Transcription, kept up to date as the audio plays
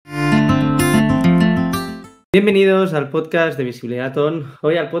Bienvenidos al podcast de Visibilidad TON.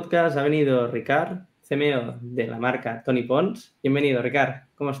 Hoy al podcast ha venido Ricard, CMO de la marca Toni Pons. Bienvenido, Ricard.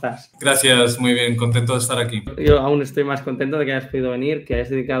 ¿Cómo estás? Gracias, muy bien, contento de estar aquí. Yo aún estoy más contento de que hayas podido venir, que hayas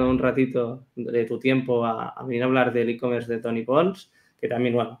dedicado un ratito de tu tiempo a venir a hablar del e-commerce de Toni Pons, que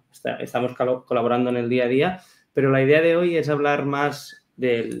también, bueno, estamos colaborando en el día a día, pero la idea de hoy es hablar más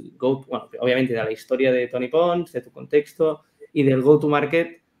del obviamente de la historia de Toni Pons, de tu contexto y del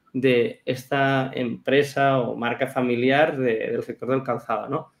go-to-market de esta empresa o marca familiar del sector del calzado,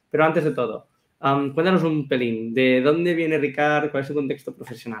 ¿no? Pero antes de todo, cuéntanos un pelín, ¿de dónde viene Ricard? ¿Cuál es su contexto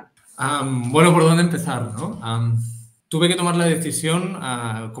profesional? Bueno, ¿por dónde empezar, no? Tuve que tomar la decisión,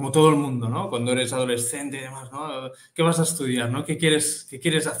 como todo el mundo, ¿no? Cuando eres adolescente y demás, ¿no? ¿Qué vas a estudiar, no? ¿Qué quieres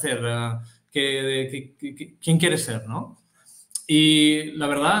hacer? ¿Quién quieres ser, no? Y la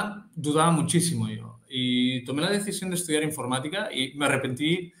verdad, dudaba muchísimo yo. Y tomé la decisión de estudiar informática y me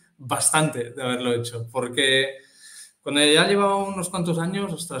arrepentí bastante de haberlo hecho, porque cuando ya llevaba unos cuantos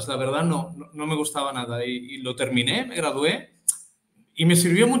años, ostras, la verdad no me gustaba nada y lo terminé, me gradué y me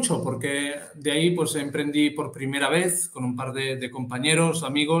sirvió mucho porque de ahí pues emprendí por primera vez con un par de compañeros,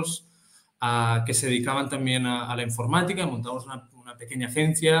 amigos que se dedicaban también a la informática. Montamos una pequeña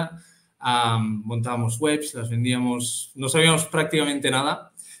agencia, montábamos webs, las vendíamos, no sabíamos prácticamente nada.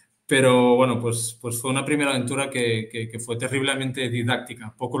 Pero bueno, pues fue una primera aventura que fue terriblemente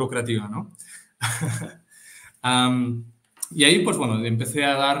didáctica, poco lucrativa, ¿no? Y ahí, pues bueno, empecé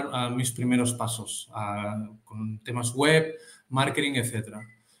a dar mis primeros pasos con temas web, marketing, etc.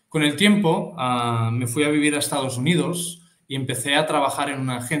 Con el tiempo me fui a vivir a Estados Unidos y empecé a trabajar en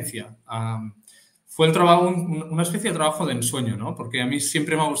una agencia. Fue una especie de trabajo de ensueño, ¿no? Porque a mí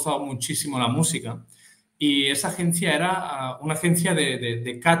siempre me ha gustado muchísimo la música. Y esa agencia era una agencia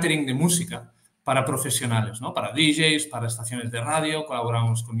de catering de música para profesionales, ¿no? Para DJs, para estaciones de radio,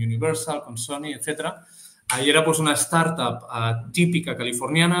 colaboramos con Universal, con Sony, etc. Ahí era pues una startup típica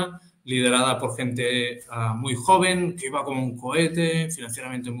californiana, liderada por gente muy joven, que iba como un cohete,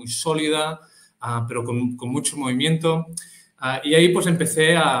 financieramente muy sólida, pero con mucho movimiento. Y ahí pues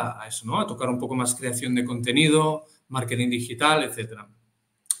empecé a eso, ¿no? A tocar un poco más creación de contenido, marketing digital, etcétera.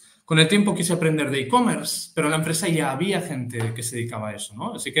 Con el tiempo quise aprender de e-commerce, pero en la empresa ya había gente que se dedicaba a eso,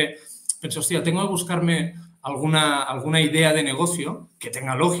 ¿no? Así que pensé, hostia, tengo que buscarme alguna idea de negocio que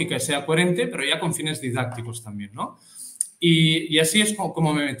tenga lógica y sea coherente, pero ya con fines didácticos también, ¿no? Y así es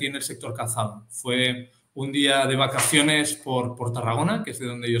como me metí en el sector calzado. Fue un día de vacaciones por Tarragona, que es de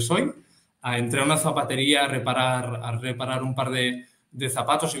donde yo soy. Entré a una zapatería a reparar un par de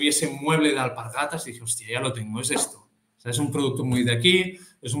zapatos y vi ese mueble de alpargatas y dije, hostia, ya lo tengo, es esto. O sea, es un producto muy de aquí,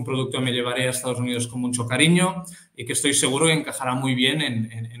 es un producto que me llevaré a Estados Unidos con mucho cariño y que estoy seguro que encajará muy bien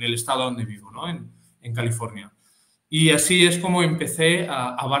en el estado donde vivo, ¿no? En California. Y así es como empecé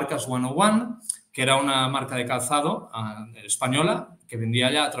a Barcas 101, que era una marca de calzado española que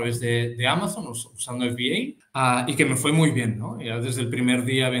vendía ya a través de Amazon usando FBA y que me fue muy bien, ¿no? Ya desde el primer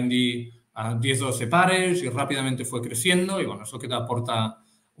día vendí 10-12 pares y rápidamente fue creciendo y bueno, eso que te aporta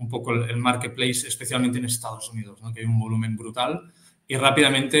un poco el marketplace, especialmente en Estados Unidos, ¿no? Que hay un volumen brutal y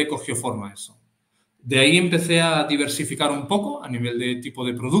rápidamente cogió forma eso. De ahí empecé a diversificar un poco a nivel de tipo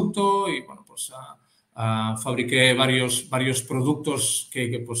de producto y bueno, pues fabriqué varios productos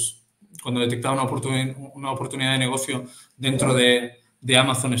que pues cuando detectaba una oportunidad de negocio dentro de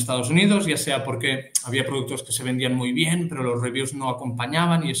Amazon Estados Unidos, ya sea porque había productos que se vendían muy bien, pero los reviews no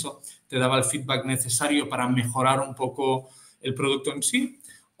acompañaban y eso te daba el feedback necesario para mejorar un poco el producto en sí.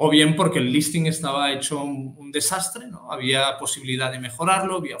 O bien porque el listing estaba hecho un desastre, ¿no? Había posibilidad de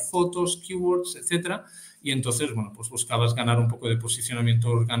mejorarlo, había fotos, keywords, etcétera. Y entonces, bueno, pues buscabas ganar un poco de posicionamiento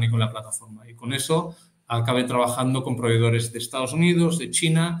orgánico en la plataforma. Y con eso acabé trabajando con proveedores de Estados Unidos, de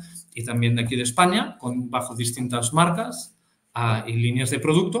China y también de aquí de España, bajo distintas marcas y líneas de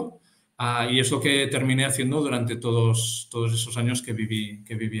producto. Y es lo que terminé haciendo durante todos esos años que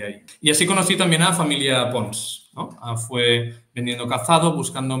viví ahí. Y así conocí también a la familia Pons, ¿no? Fue vendiendo calzado,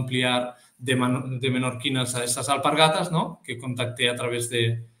 buscando ampliar de menorquinas a esas alpargatas, ¿no? Que contacté a través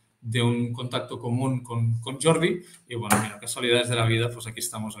de un contacto común con Jordi. Y bueno, mira, casualidades de la vida, pues aquí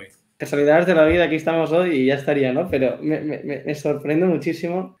estamos hoy. Casualidades de la vida, aquí estamos hoy y ya estaría, ¿no? Pero me sorprende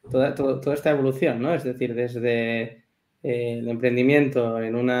muchísimo toda esta evolución, ¿no? Es decir, desde el emprendimiento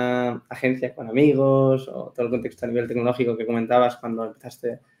en una agencia con amigos o todo el contexto a nivel tecnológico que comentabas cuando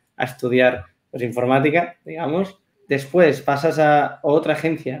empezaste a estudiar pues, informática, digamos. Después pasas a otra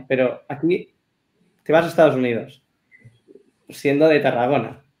agencia, pero aquí te vas a Estados Unidos, siendo de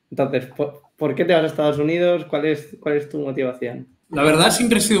Tarragona. Entonces, ¿por qué te vas a Estados Unidos? ¿Cuál es tu motivación? La verdad,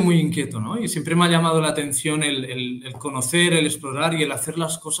 siempre he sido muy inquieto, ¿no? Y siempre me ha llamado la atención el conocer, el explorar y el hacer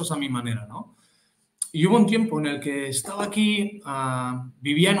las cosas a mi manera, ¿no? Y hubo un tiempo en el que estaba aquí,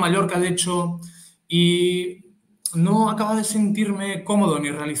 vivía en Mallorca, de hecho, y no acababa de sentirme cómodo ni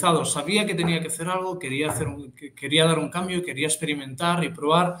realizado. Sabía que tenía que hacer algo, quería dar un cambio, quería experimentar y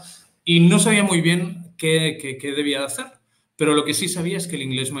probar, y no sabía muy bien qué debía de hacer. Pero lo que sí sabía es que el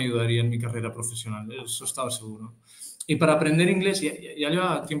inglés me ayudaría en mi carrera profesional, eso estaba seguro. Y para aprender inglés, ya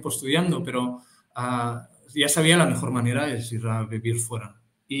llevaba tiempo estudiando, pero ya sabía la mejor manera es ir a vivir fuera.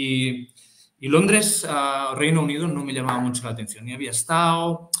 Y Londres, Reino Unido, no me llamaba mucho la atención. Ni había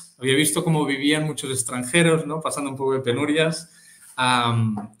estado, había visto cómo vivían muchos extranjeros, ¿no? Pasando un poco de penurias.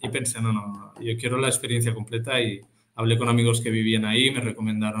 Y pensé, no, yo quiero la experiencia completa y hablé con amigos que vivían ahí, me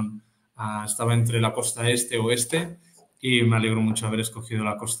recomendaron, estaba entre la costa este o oeste y me alegro mucho haber escogido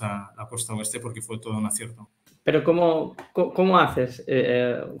la costa oeste porque fue todo un acierto. Pero ¿cómo haces?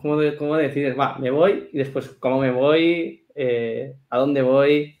 ¿Cómo decides? Va, me voy y después, ¿cómo me voy? ¿A dónde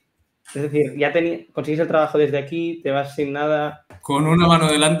voy? Es decir, ya consigues el trabajo desde aquí, te vas sin nada. Con una mano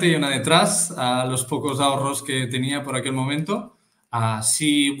delante y una detrás, a los pocos ahorros que tenía por aquel momento,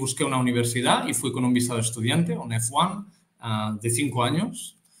 sí busqué una universidad y fui con un visado de estudiante, un F1, de 5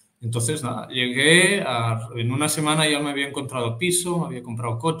 años. Entonces, nada, llegué, en una semana ya me había encontrado piso, me había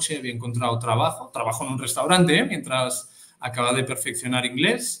comprado coche, había encontrado trabajo en un restaurante, mientras acababa de perfeccionar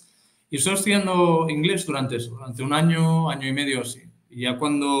inglés. Y estoy estudiando inglés durante un año, año y medio así. Y ya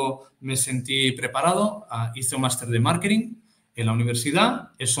cuando me sentí preparado, hice un máster de marketing en la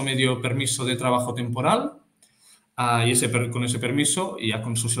universidad. Eso me dio permiso de trabajo temporal y con ese permiso, y ya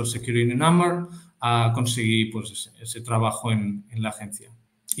con Social Security Number, conseguí pues, ese trabajo en la agencia.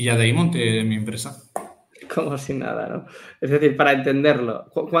 Y ya de ahí monté mi empresa. Como sin nada, ¿no? Es decir, para entenderlo,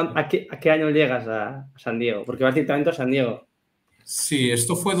 ¿a qué año llegas a San Diego? Porque vas directamente a San Diego. Sí,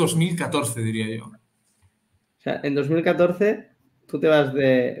 esto fue 2014, diría yo. O sea, en 2014 tú te vas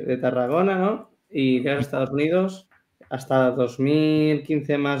de Tarragona, ¿no? Y llegas a Estados Unidos hasta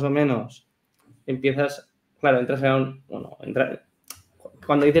 2015 más o menos. Empiezas, claro, entras a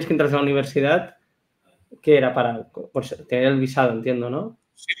cuando dices que entras a la universidad, ¿qué era para tener el visado, entiendo, ¿no?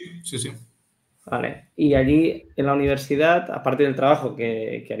 Sí. Vale. Y allí en la universidad, aparte del trabajo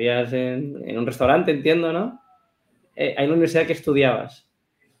que harías en un restaurante, entiendo, ¿no? Hay una universidad que estudiabas.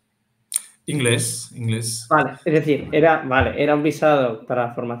 Inglés. Vale, es decir, era un visado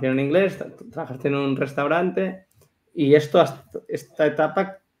para formación en inglés, trabajaste en un restaurante y esta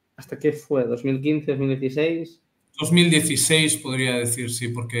etapa, ¿hasta qué fue? ¿2015, 2016? 2016 podría decir, sí,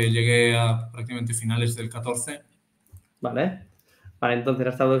 porque llegué a prácticamente finales del 14. Vale, entonces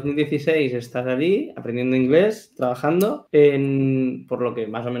hasta 2016 estás allí aprendiendo inglés, trabajando por lo que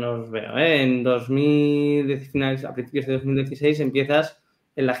más o menos veo, en a principios de 2016 empiezas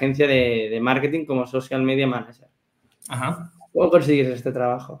en la agencia de marketing como social media manager. Ajá. ¿Cómo consigues este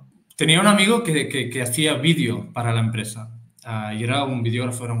trabajo? Tenía un amigo que hacía vídeo para la empresa y era un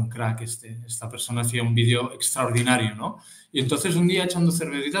videógrafo, era un crack esta persona hacía un vídeo extraordinario, ¿no? Y entonces un día echando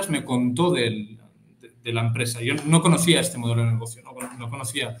cervecitas me contó de la empresa. Yo no conocía este modelo de negocio, no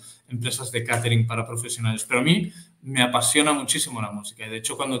conocía empresas de catering para profesionales, pero a mí me apasiona muchísimo la música. Y de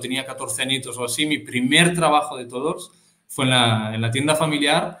hecho, cuando tenía 14 añitos o así, mi primer trabajo de todos fue en la tienda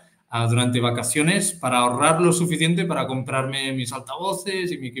familiar durante vacaciones para ahorrar lo suficiente para comprarme mis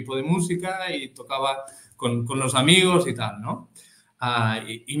altavoces y mi equipo de música y tocaba con los amigos y tal, ¿no?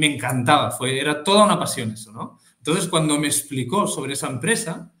 Y me encantaba, era toda una pasión eso, ¿no? Entonces, cuando me explicó sobre esa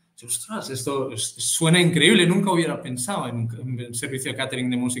empresa, dije, ostras, esto suena increíble, nunca hubiera pensado en un servicio de catering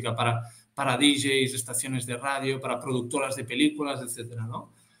de música para DJs, estaciones de radio, para productoras de películas, etcétera,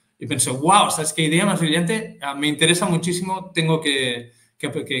 ¿no? Y pensé, wow, ¿sabes qué idea más brillante? Me interesa muchísimo, tengo que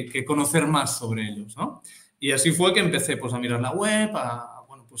conocer más sobre ellos, ¿no? Y así fue que empecé pues, a mirar la web,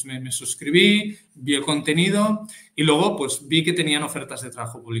 bueno, pues me suscribí, vi el contenido y luego pues vi que tenían ofertas de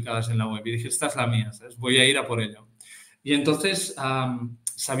trabajo publicadas en la web y dije, esta es la mía, ¿sabes? Voy a ir a por ello. Y entonces,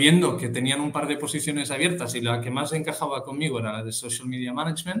 sabiendo que tenían un par de posiciones abiertas y la que más encajaba conmigo era la de Social Media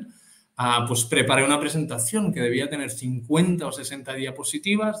Management, pues preparé una presentación que debía tener 50 o 60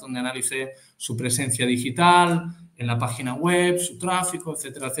 diapositivas donde analicé su presencia digital, en la página web, su tráfico,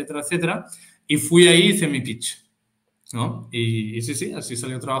 etcétera, etcétera, etcétera. Y fui ahí y hice mi pitch, ¿no? Y sí, así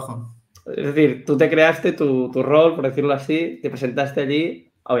salió el trabajo. Es decir, tú te creaste tu rol, por decirlo así, te presentaste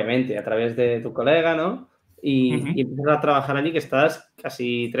allí, obviamente, a través de tu colega, ¿no? Y empiezas a trabajar allí que estás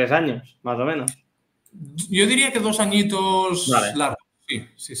casi 3 años, más o menos. Yo diría que 2 añitos largos,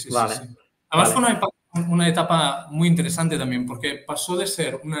 sí. Vale. Además fue una etapa muy interesante también porque pasó de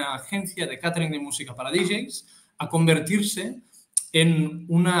ser una agencia de catering de música para DJs a convertirse en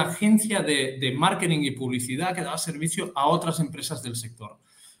una agencia de marketing y publicidad que daba servicio a otras empresas del sector.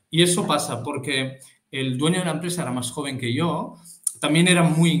 Y eso pasa porque el dueño de la empresa era más joven que yo, también era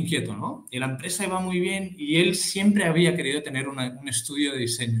muy inquieto, ¿no? Y la empresa iba muy bien y él siempre había querido tener un estudio de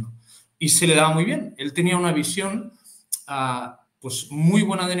diseño y se le daba muy bien. Él tenía una visión pues muy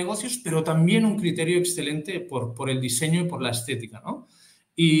buena de negocios, pero también un criterio excelente por el diseño y por la estética, ¿no?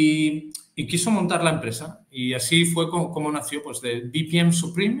 Y quiso montar la empresa y así fue como nació, pues de BPM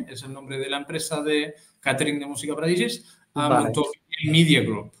Supreme, es el nombre de la empresa de catering de música para DJs, montó el Media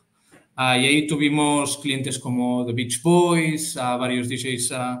Group. Y ahí tuvimos clientes como The Beach Boys, varios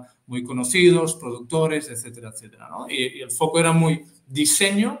DJs muy conocidos, productores, etcétera, etcétera, ¿no? Y el foco era muy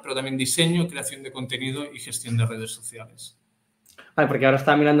diseño, pero también diseño, creación de contenido y gestión de redes sociales. Vale, porque ahora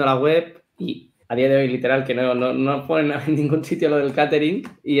estaba mirando la web y a día de hoy, literal, que no ponen en ningún sitio lo del catering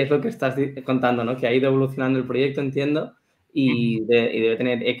y es lo que estás contando, ¿no? Que ha ido evolucionando el proyecto, entiendo, y debe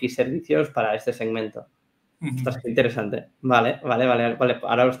tener X servicios para este segmento. Ostras, qué interesante. Vale.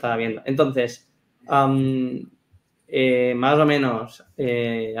 Ahora lo estaba viendo. Entonces, más o menos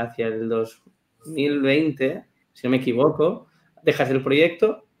hacia el 2020, si no me equivoco, dejas el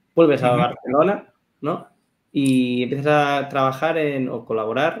proyecto, vuelves a Barcelona, ¿no? Y empiezas a trabajar o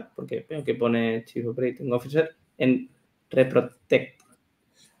colaborar, porque veo que pone Chief Operating Officer, en 𝗵𝗿𝗃.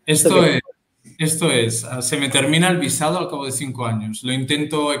 Esto es, se me termina el visado al cabo de 5 años. Lo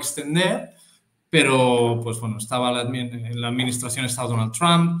intento extender, pero, pues bueno, estaba en la administración estaba Donald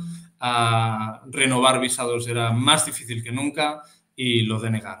Trump, renovar visados era más difícil que nunca y lo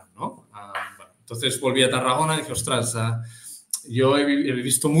denegaron, ¿no? Bueno, entonces volví a Tarragona y dije, ostras, yo he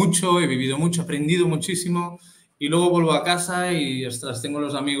visto mucho, he vivido mucho, he aprendido muchísimo y luego vuelvo a casa y, ostras, tengo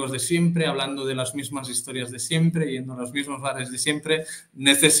los amigos de siempre hablando de las mismas historias de siempre, yendo a los mismos bares de siempre,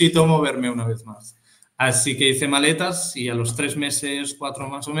 necesito moverme una vez más. Así que hice maletas y a los 3 meses, 4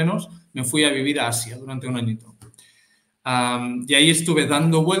 más o menos, me fui a vivir a Asia durante un añito. Y ahí estuve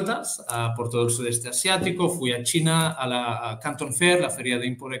dando vueltas por todo el sudeste asiático, fui a China, a la Canton Fair, la feria de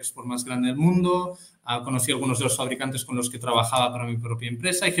import-export más grande del mundo, conocí a algunos de los fabricantes con los que trabajaba para mi propia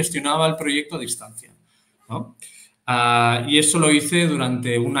empresa y gestionaba el proyecto a distancia, ¿no? Y eso lo hice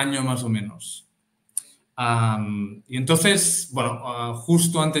durante un año más o menos. Y entonces, bueno,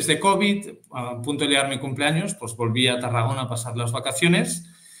 justo antes de COVID, a punto de llegar mi cumpleaños, pues volví a Tarragona a pasar las vacaciones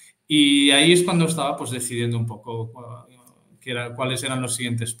y ahí es cuando estaba pues decidiendo un poco cuáles eran los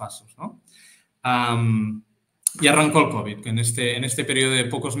siguientes pasos, ¿no? Y arrancó el COVID, que en este periodo de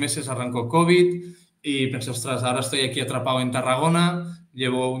pocos meses arrancó COVID y pensé, ostras, ahora estoy aquí atrapado en Tarragona,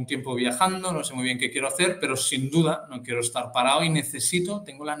 llevo un tiempo viajando, no sé muy bien qué quiero hacer, pero sin duda no quiero estar parado y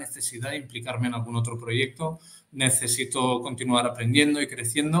tengo la necesidad de implicarme en algún otro proyecto, necesito continuar aprendiendo y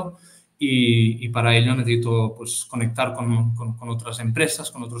creciendo y para ello necesito pues, conectar con otras empresas,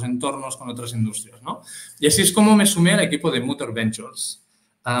 con otros entornos, con otras industrias, ¿no? Y así es como me sumé al equipo de 𝗵𝗿𝗃 Ventures.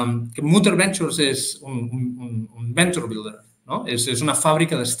 Que 𝗵𝗿𝗃 Ventures es un venture builder, ¿no? Es una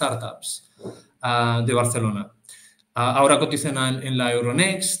fábrica de startups de Barcelona. Ahora cotizan en la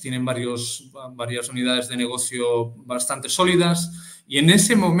Euronext, tienen varias unidades de negocio bastante sólidas y en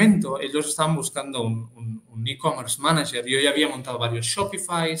ese momento ellos estaban buscando un e-commerce manager. Yo ya había montado varios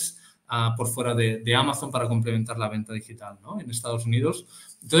Shopifys por fuera de Amazon para complementar la venta digital, ¿no? En Estados Unidos.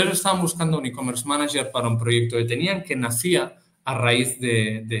 Entonces estaban buscando un e-commerce manager para un proyecto que tenían que nacía a raíz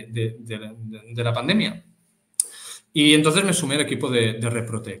de la pandemia. Y entonces me sumé al equipo de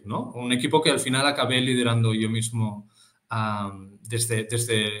𝗵𝗿𝗃, ¿no? Un equipo que al final acabé liderando yo mismo desde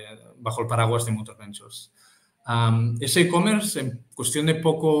bajo el paraguas de 𝗵𝗿𝗃 Ventures. Ese e-commerce, en cuestión de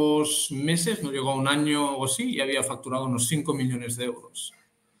pocos meses, no llegó a un año o así, y había facturado unos 5 millones de euros.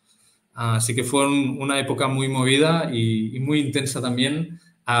 Así que fue una época muy movida y muy intensa también.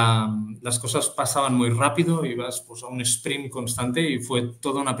 Las cosas pasaban muy rápido, ibas pues, a un sprint constante y fue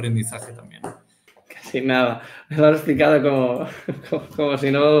todo un aprendizaje también. Casi nada. Me lo has explicado como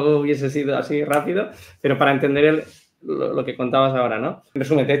si no hubiese sido así rápido, pero para entender lo que contabas ahora, ¿no? En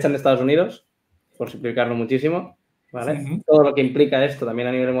resumen, te echan de Estados Unidos, por simplificarlo muchísimo, ¿vale? Todo lo que implica esto también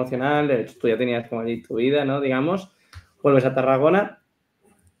a nivel emocional, tú ya tenías como allí tu vida, ¿no? Digamos, vuelves a Tarragona,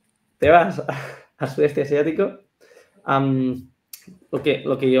 te vas al sudeste asiático. Lo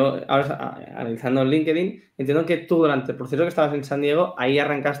que yo, ahora analizando en LinkedIn, entiendo que tú durante el proceso que estabas en San Diego, ahí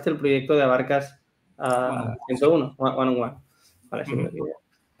arrancaste el proyecto de Abarcas 101, one-on-one. Vale, sí,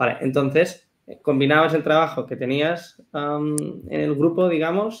 vale, entonces combinabas el trabajo que tenías en el grupo,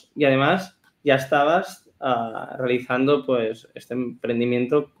 digamos, y además ya estabas realizando pues este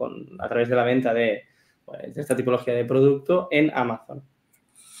emprendimiento a través de la venta de esta tipología de producto en Amazon.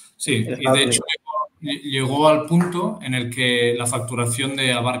 Sí, y de hecho llegó al punto en el que la facturación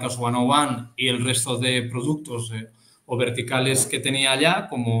de Abarcas 101 y el resto de productos o verticales que tenía allá,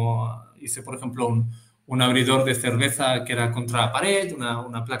 como hice, por ejemplo, un abridor de cerveza que era contra la pared,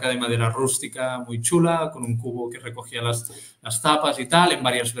 una placa de madera rústica muy chula, con un cubo que recogía las tapas y tal, en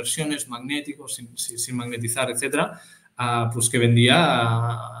varias versiones, magnéticos, sin magnetizar, etcétera, pues que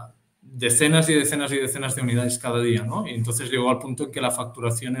vendía decenas y decenas y decenas de unidades cada día, ¿no? Y entonces llegó al punto en que la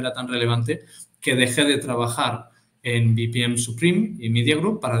facturación era tan relevante que dejé de trabajar en BPM Supreme y Media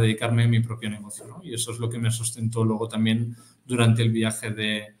Group para dedicarme a mi propio negocio, ¿no? Y eso es lo que me sustentó luego también durante el viaje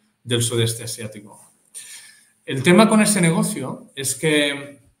del sudeste asiático. El tema con ese negocio es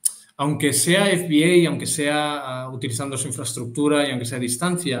que, aunque sea FBA, aunque sea utilizando su infraestructura y aunque sea a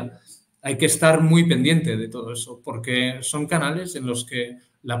distancia, hay que estar muy pendiente de todo eso, porque son canales en los que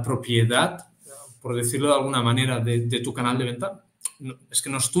la propiedad, por decirlo de alguna manera, de tu canal de venta, es que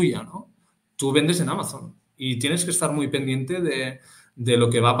no es tuya, ¿no? Tú vendes en Amazon y tienes que estar muy pendiente de lo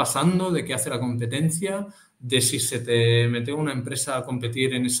que va pasando, de qué hace la competencia, de si se te mete una empresa a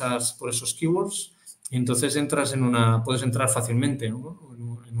competir por esos keywords. Y entonces puedes entrar fácilmente, ¿no?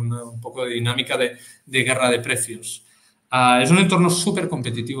 En un poco de dinámica de guerra de precios. Es un entorno súper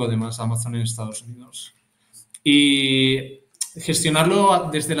competitivo, además, Amazon en Estados Unidos. Y gestionarlo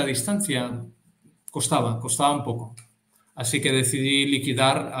desde la distancia costaba un poco. Así que decidí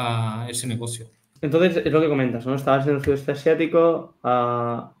liquidar ese negocio. Entonces, es lo que comentas, ¿no? Estabas en el sudeste asiático,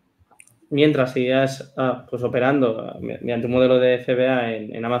 mientras seguías pues operando mediante un modelo de FBA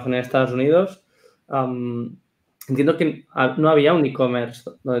en Amazon en Estados Unidos. Entiendo que no había un e-commerce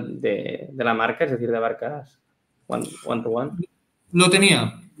de la marca, es decir, de marcas one-to-one. Lo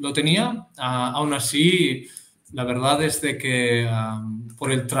tenía. Aún así, la verdad es de que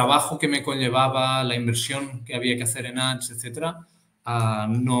por el trabajo que me conllevaba, la inversión que había que hacer en ads, etcétera,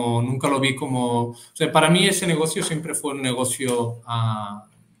 nunca lo vi como... O sea, para mí ese negocio siempre fue un negocio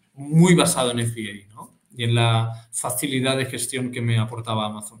muy basado en FBA, ¿no? Y en la facilidad de gestión que me aportaba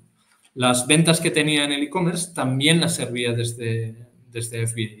Amazon. Las ventas que tenía en el e-commerce también las servía desde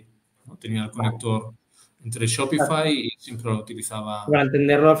FBA, ¿no? Tenía el conector entre Shopify y siempre lo utilizaba. Para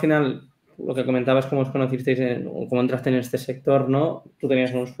entenderlo, al final, lo que comentabas, cómo os conocisteis o cómo entraste en este sector, ¿no? Tú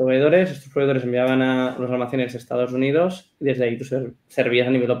tenías unos proveedores, estos proveedores enviaban a los almacenes de Estados Unidos y desde ahí tú servías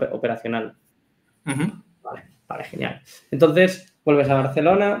a nivel operacional. Vale, genial. Entonces, vuelves a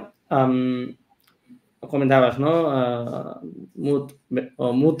Barcelona, comentabas, ¿no?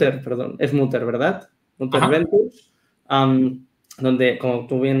 Mutter, perdón, es Mutter, ¿verdad? Mutter Ventures, donde, como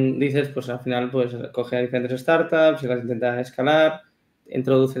tú bien dices, pues al final pues coge a diferentes startups y las intenta escalar,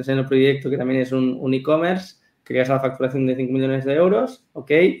 introduces en el proyecto que también es un e-commerce, que llegas a la facturación de 5 millones de euros,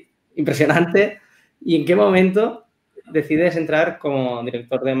 ok, impresionante. ¿Y en qué momento decides entrar como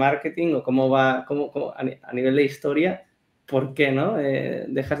director de marketing o cómo va a nivel de historia? ¿Por qué no?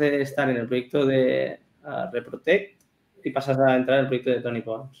 Dejas de estar en el proyecto de 𝗵𝗿𝗺𝗺𝗺𝗺 y pasas a entrar en el proyecto de Toni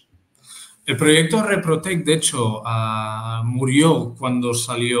Pons. El proyecto 𝗵𝗿𝗺𝗺𝗺𝗺, de hecho, murió cuando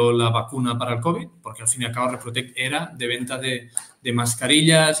salió la vacuna para el COVID, porque al fin y al cabo 𝗵𝗿𝗺𝗺𝗺 era de venta de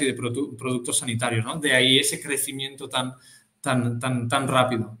mascarillas y de productos sanitarios, ¿no? De ahí ese crecimiento tan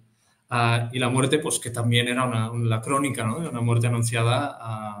rápido. Y la muerte, pues que también era la crónica, ¿no? De una muerte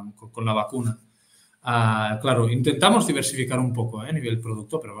anunciada con la vacuna. Claro, intentamos diversificar un poco a nivel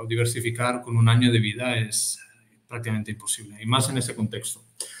producto, pero diversificar con un año de vida es prácticamente imposible, y más en ese contexto.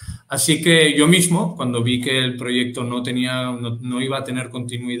 Así que yo mismo, cuando vi que el proyecto no iba a tener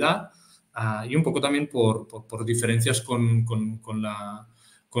continuidad, y un poco también por diferencias con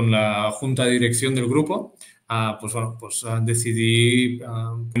la junta de dirección del grupo, pues decidí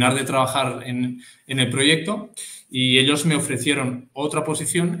terminar de trabajar en el proyecto y ellos me ofrecieron otra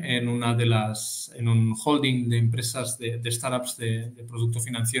posición en un holding de empresas de startups de producto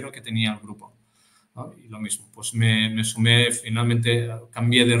financiero que tenía el grupo, ¿no? Y lo mismo, pues me sumé, finalmente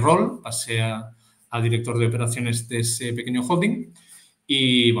cambié de rol, pasé a director de operaciones de ese pequeño holding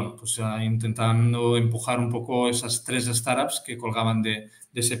y, bueno, pues intentando empujar un poco esas 3 startups que colgaban de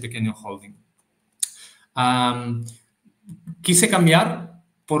ese pequeño holding. Quise cambiar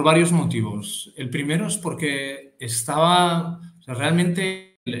por varios motivos. El primero es porque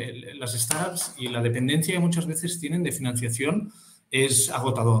realmente las startups y la dependencia que muchas veces tienen de financiación es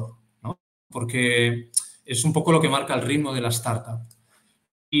agotador, ¿no? Porque es un poco lo que marca el ritmo de la startup.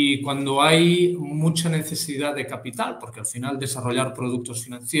 Y cuando hay mucha necesidad de capital, porque al final desarrollar productos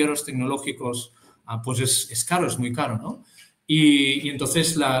financieros, tecnológicos, pues es caro, es muy caro, ¿no? Y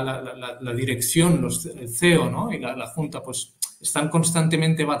entonces la dirección, el CEO, ¿no? Y la junta, pues están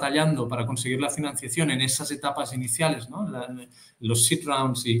constantemente batallando para conseguir la financiación en esas etapas iniciales, ¿no? Los seed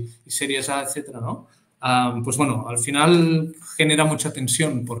rounds y series A, etcétera, ¿no? Pues bueno, al final genera mucha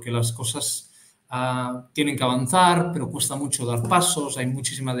tensión porque las cosas tienen que avanzar, pero cuesta mucho dar pasos, hay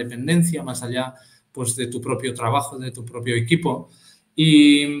muchísima dependencia más allá pues, de tu propio trabajo, de tu propio equipo.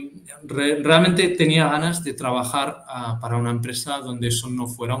 Y realmente tenía ganas de trabajar para una empresa donde eso no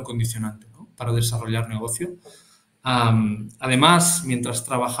fuera un condicionante, ¿no? Para desarrollar negocio. Además, mientras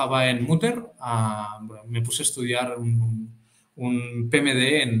trabajaba en Mutter, me puse a estudiar un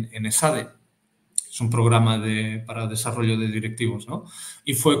PMD en ESADE. Es un programa para desarrollo de directivos, ¿no?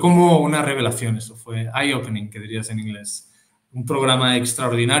 Y fue como una revelación eso, fue eye-opening, que dirías en inglés. Un programa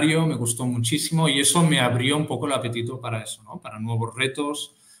extraordinario, me gustó muchísimo y eso me abrió un poco el apetito para eso, ¿no? Para nuevos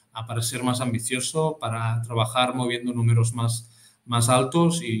retos, para ser más ambicioso, para trabajar moviendo números más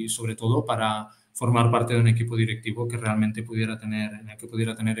altos y sobre todo para formar parte de un equipo directivo que realmente en el que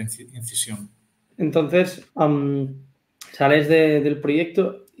pudiera tener incisión. Entonces, sales del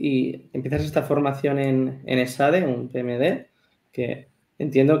proyecto y empiezas esta formación en ESADE, un PMD, que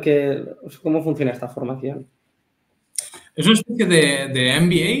entiendo que... ¿Cómo funciona esta formación? Es una especie de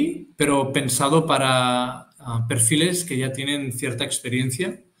MBA, pero pensado para perfiles que ya tienen cierta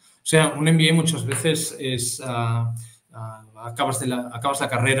experiencia. O sea, un MBA muchas veces es... acabas la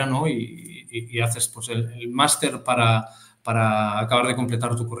carrera, ¿no? y haces pues, el máster para acabar de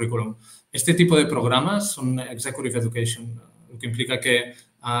completar tu currículum. Este tipo de programas son Executive Education, lo que implica que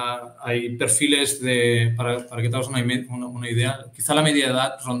hay perfiles para que te hagas una idea, quizá la media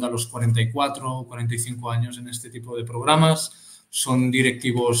edad ronda los 44 o 45 años en este tipo de programas. Son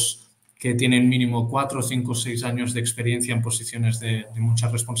directivos que tienen mínimo 4, 5, 6 años de experiencia en posiciones de mucha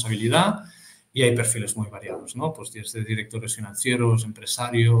responsabilidad y hay perfiles muy variados, ¿no? Pues desde directores financieros,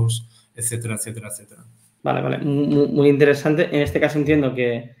 empresarios, etcétera, etcétera, etcétera. Vale. Muy interesante. En este caso entiendo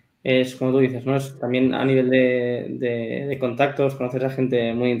que es, como tú dices, ¿no? Es también a nivel de contactos, conoces a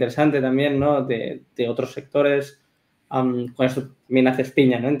gente muy interesante también, ¿no? De otros sectores. Con esto también haces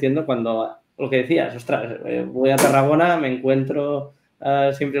piña, ¿no? Entiendo cuando lo que decías, ostras, voy a Tarragona, me encuentro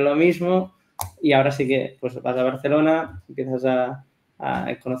siempre lo mismo y ahora sí que pues vas a Barcelona, empiezas a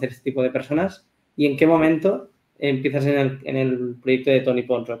conocer este tipo de personas. ¿Y en qué momento empiezas en el proyecto de Toni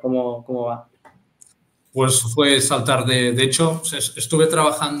Pons? ¿Cómo va? Pues fue saltar de hecho, estuve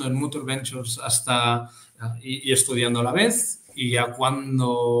trabajando en Mutual Ventures y estudiando a la vez y ya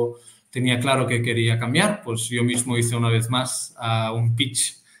cuando tenía claro que quería cambiar, pues yo mismo hice una vez más un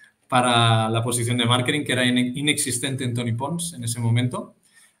pitch para la posición de marketing que era inexistente en Toni Pons en ese momento.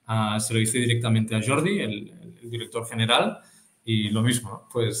 Se lo hice directamente a Jordi, el director general, y lo mismo, ¿no?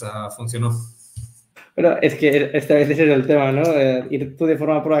 Pues funcionó. Pero es que esta vez ese es el tema, ¿no? Ir tú de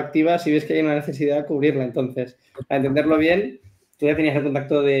forma proactiva si ves que hay una necesidad, cubrirla. Entonces, para entenderlo bien, tú ya tenías el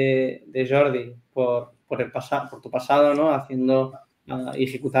contacto de Jordi por tu pasado, ¿no? Haciendo y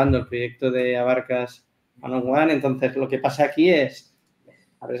ejecutando el proyecto de Abarcas One on One. Entonces, lo que pasa aquí es,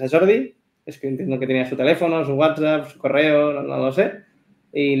 abres a Jordi, es que entiendo que tenía su teléfono, su WhatsApp, su correo, no lo sé,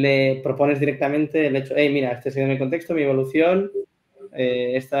 y le propones directamente el hecho, hey, mira, este ha sido mi contexto, mi evolución,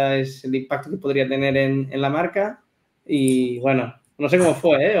 este es el impacto que podría tener en la marca y, bueno, no sé cómo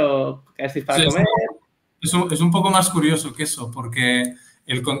fue, o quedasteis para comer. Es un poco más curioso que eso, porque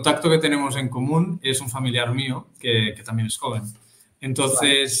el contacto que tenemos en común es un familiar mío que también es joven.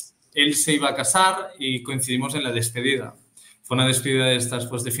 Entonces, él se iba a casar y coincidimos en la despedida. Fue una despedida de estas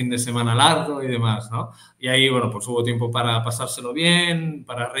pues, de fin de semana largo y demás, ¿no? Y ahí, bueno, pues hubo tiempo para pasárselo bien,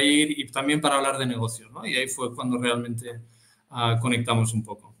 para reír y también para hablar de negocios, ¿no? Y ahí fue cuando realmente conectamos un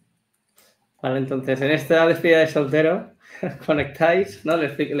poco. Vale, entonces, en esta despedida de soltero conectáis, ¿no?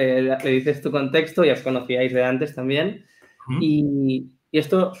 Le dices tu contexto, ya os conocíais de antes también. Y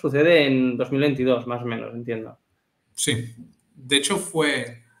esto sucede en 2022, más o menos, entiendo. Sí. De hecho,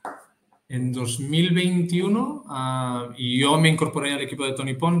 fue en 2021 y yo me incorporé al equipo de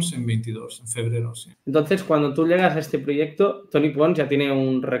Toni Pons en 22, en febrero, sí. Entonces, cuando tú llegas a este proyecto, Toni Pons ya tiene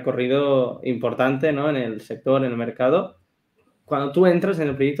un recorrido importante, ¿no? En el sector, en el mercado. Cuando tú entras en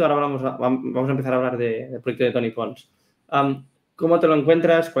el proyecto, ahora vamos a empezar a hablar del proyecto de Toni Pons. ¿Cómo te lo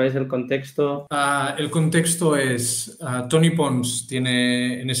encuentras? ¿Cuál es el contexto? El contexto es, Toni Pons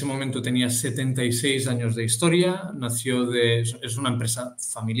en ese momento tenía 76 años de historia, es una empresa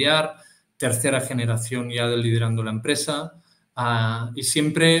familiar, tercera generación ya liderando la empresa y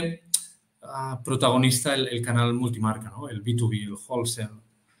siempre protagonista el canal multimarca, ¿no? El B2B, el wholesale.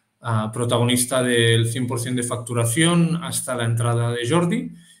 Protagonista del 100% de facturación hasta la entrada de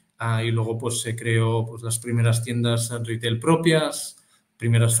Jordi y luego pues se creó pues, las primeras tiendas retail propias,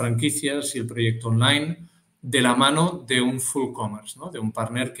 primeras franquicias y el proyecto online de la mano de un full commerce, ¿no? De un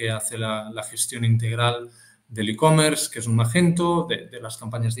partner que hace la gestión integral del e-commerce, que es un Magento, de las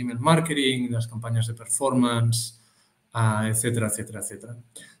campañas de email marketing, las campañas de performance, etcétera, etcétera, etcétera.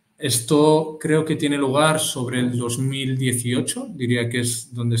 Esto creo que tiene lugar sobre el 2018, diría que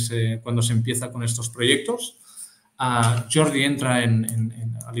es cuando se empieza con estos proyectos. Jordi entra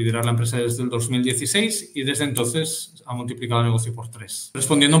a liderar la empresa desde el 2016 y desde entonces ha multiplicado el negocio por 3.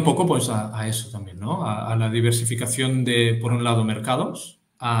 Respondiendo un poco pues, a eso también, ¿no? A la diversificación de, por un lado, mercados,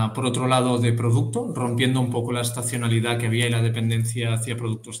 por otro lado, de producto, rompiendo un poco la estacionalidad que había y la dependencia hacia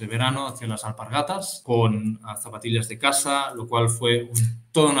productos de verano, hacia las alpargatas, con zapatillas de casa, lo cual fue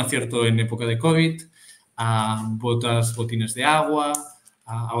todo un acierto en época de COVID, botas, botines de agua,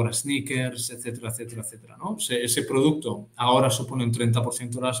 ahora sneakers, etcétera, etcétera, etcétera, ¿no? Ese producto ahora supone un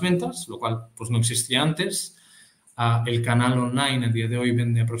 30% de las ventas, lo cual pues no existía antes. El canal online a día de hoy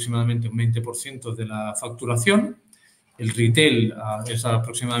vende aproximadamente un 20% de la facturación. El retail es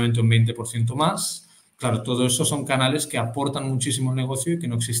aproximadamente un 20% más. Claro, todo eso son canales que aportan muchísimo al negocio y que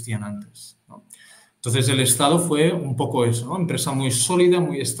no existían antes, ¿no? Entonces, el Estado fue un poco eso, ¿no? Empresa muy sólida,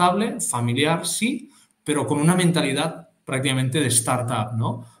 muy estable, familiar, sí, pero con una mentalidad prácticamente de startup,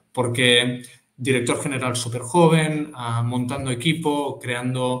 ¿no? Porque director general súper joven, montando equipo,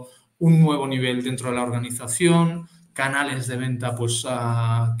 creando un nuevo nivel dentro de la organización, canales de venta pues,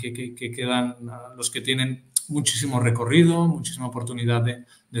 que quedan los que tienen muchísimo recorrido, muchísima oportunidad de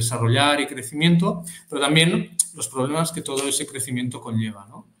desarrollar y crecimiento, pero también los problemas que todo ese crecimiento conlleva,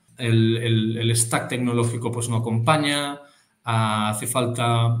 ¿no? El stack tecnológico pues no acompaña, hace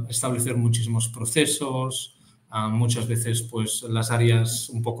falta establecer muchísimos procesos, muchas veces pues las áreas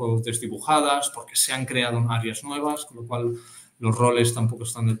un poco desdibujadas porque se han creado áreas nuevas, con lo cual los roles tampoco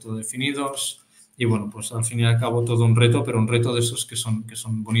están del todo definidos. Y bueno, pues al fin y al cabo todo un reto, pero un reto de esos que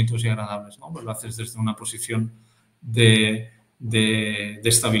son bonitos y agradables, ¿no? Pues lo haces desde una posición de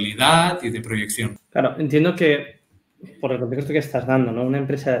estabilidad y de proyección. Claro, entiendo que por el contexto que estás dando, ¿no? Una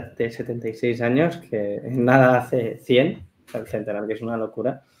empresa de 76 años que en nada hace 100, el centenar, que es una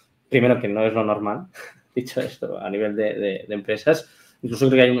locura. Primero, que no es lo normal, dicho esto, a nivel de empresas. Incluso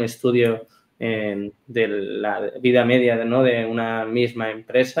creo que hay un estudio de la vida media, ¿no? De una misma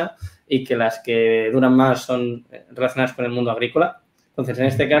empresa y que las que duran más son relacionadas con el mundo agrícola. Entonces, en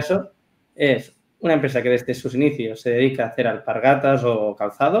este caso, es una empresa que desde sus inicios se dedica a hacer alpargatas o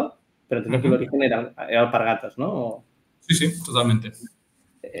calzado, pero entiendo que el origen era alpargatas, ¿no? Sí, totalmente.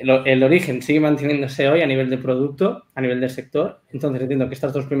 El origen sigue manteniéndose hoy a nivel de producto, a nivel del sector. Entonces, entiendo que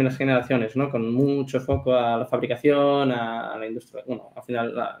estas dos primeras generaciones, ¿no? Con mucho foco a la fabricación, a la industria, bueno, al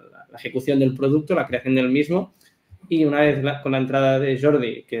final la ejecución del producto, la creación del mismo. Y una vez con la entrada de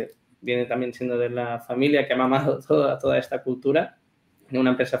Jordi, que viene también siendo de la familia, que ha mamado toda esta cultura, en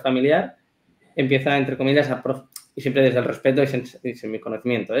una empresa familiar, empieza, entre comillas, y siempre desde el respeto y sin mi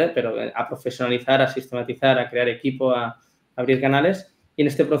conocimiento, pero a profesionalizar, a sistematizar, a crear equipo, a abrir canales. Y en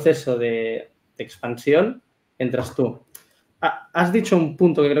este proceso de expansión entras tú. Has dicho un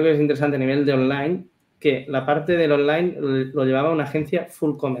punto que creo que es interesante a nivel de online, que la parte del online lo llevaba una agencia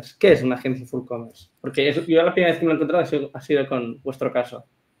full commerce. ¿Qué es una agencia full commerce? Porque yo la primera vez que me lo he encontrado ha sido con vuestro caso.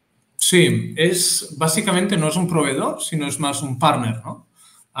 Sí, básicamente no es un proveedor, sino es más un partner, ¿no?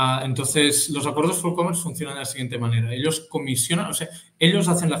 Entonces, los acuerdos full commerce funcionan de la siguiente manera. Ellos comisionan, o sea, ellos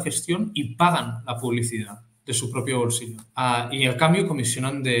hacen la gestión y pagan la publicidad de su propio bolsillo. Y a cambio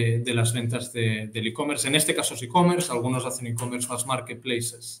comisionan de las ventas del e-commerce. En este caso es e-commerce, algunos hacen e-commerce más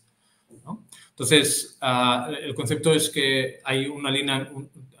marketplaces, ¿no? Entonces, el concepto es que hay una línea,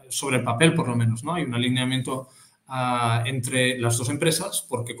 sobre el papel por lo menos, ¿no? Hay un alineamiento entre las dos empresas,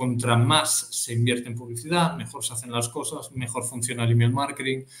 porque contra más se invierte en publicidad, mejor se hacen las cosas, mejor funciona el email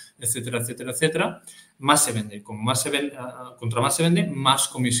marketing, etcétera, etcétera, etcétera, más se vende. Como más se vende, contra más se vende, más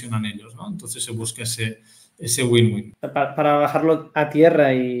comisionan ellos, ¿no? Entonces se busca ese win-win. Para bajarlo a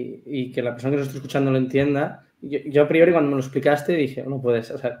tierra y que la persona que nos está escuchando lo entienda, yo a priori cuando me lo explicaste dije, no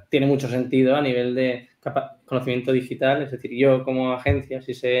puedes, o sea, tiene mucho sentido a nivel de conocimiento digital, es decir, yo como agencia,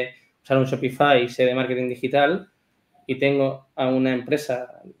 si sé usar un Shopify y sé de marketing digital, y tengo a una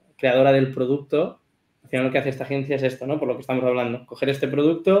empresa creadora del producto, al final lo que hace esta agencia es esto, ¿no? Por lo que estamos hablando. Coger este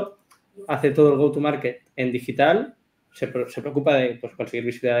producto, hace todo el go-to-market en digital, se preocupa de pues, conseguir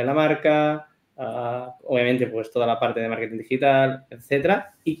visibilidad de la marca, obviamente pues toda la parte de marketing digital,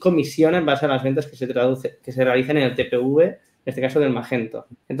 etcétera, y comisiona en base a las ventas que se realicen en el TPV, en este caso del Magento.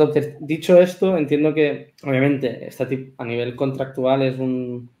 Entonces, dicho esto, entiendo que obviamente a nivel contractual es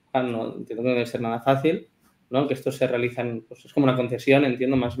no entiendo que no debe ser nada fácil, ¿no? Que esto se realiza pues es como una concesión,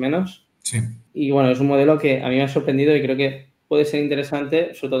 entiendo, más o menos. Sí. Y bueno, es un modelo que a mí me ha sorprendido y creo que puede ser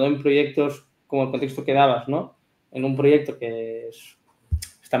interesante, sobre todo en proyectos como el contexto que dabas, ¿no? En un proyecto que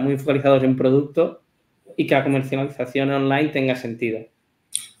están muy focalizados en producto y que la comercialización online tenga sentido.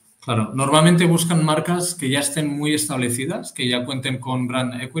 Claro, normalmente buscan marcas que ya estén muy establecidas, que ya cuenten con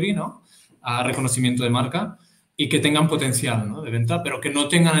brand equity, ¿no? Reconocimiento de marca y que tengan potencial, ¿no?, de venta, pero que no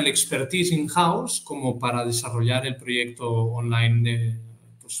tengan el expertise in-house como para desarrollar el proyecto online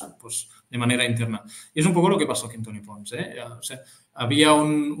de manera interna. Y es un poco lo que pasó aquí en Toni Pons, ¿eh? O sea, había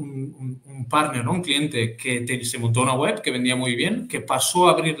un partner, ¿no?, un cliente que se montó una web que vendía muy bien, que pasó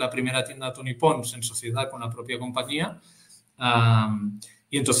a abrir la primera tienda Toni Pons en sociedad con la propia compañía.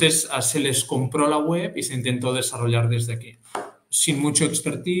 Y entonces se les compró la web y se intentó desarrollar desde aquí, sin mucho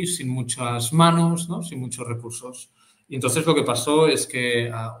expertise, sin muchas manos, ¿no?, sin muchos recursos. Y entonces lo que pasó es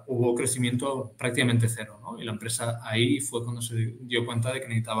que hubo crecimiento prácticamente cero, ¿no? Y la empresa ahí fue cuando se dio cuenta de que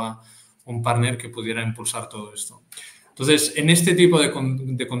necesitaba un partner que pudiera impulsar todo esto. Entonces, en este tipo de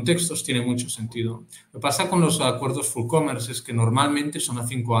contextos tiene mucho sentido. Lo que pasa con los acuerdos full commerce es que normalmente son a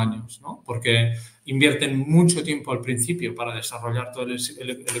 5 años, ¿no? Porque invierten mucho tiempo al principio para desarrollar todo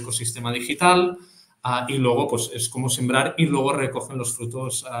el ecosistema digital y luego pues es como sembrar y luego recogen los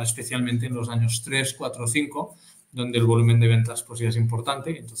frutos especialmente en los años 3, 4, 5, donde el volumen de ventas pues ya es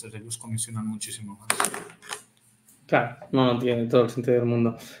importante y entonces ellos comisionan muchísimo más. Claro, no tiene todo el sentido del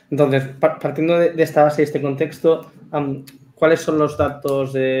mundo. Entonces, partiendo de esta base y este contexto, ¿cuáles son los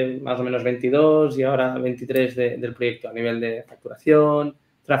datos de más o menos 22 y ahora 23 del proyecto a nivel de facturación,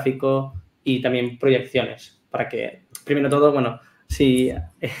 tráfico y también proyecciones? Para que, primero de todo, bueno, si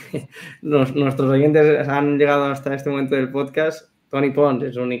nuestros oyentes han llegado hasta este momento del podcast, Toni Pons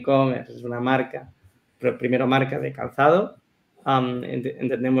es un e-commerce, es una marca, pero primero marca de calzado.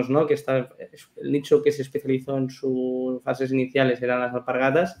 Entendemos, ¿no?, que el nicho que se especializó en sus fases iniciales eran las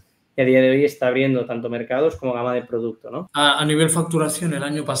alpargatas y a día de hoy está abriendo tanto mercados como gama de producto, ¿no? A nivel facturación, el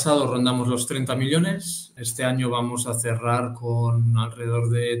año pasado rondamos los 30 millones. Este año vamos a cerrar con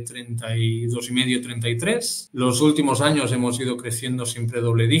alrededor de 32,5, 33. Los últimos años hemos ido creciendo siempre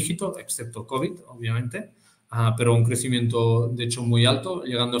doble dígito, excepto COVID, obviamente. Pero un crecimiento, de hecho, muy alto,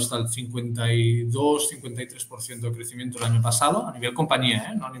 llegando hasta el 52, 53% de crecimiento el año pasado, a nivel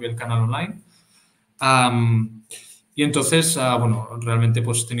compañía, no a nivel canal online. Y entonces, bueno, realmente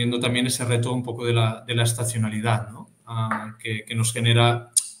pues teniendo también ese reto un poco de la estacionalidad, ¿no? Que nos genera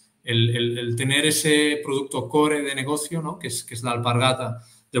el tener ese producto core de negocio, ¿no?, que es la alpargata,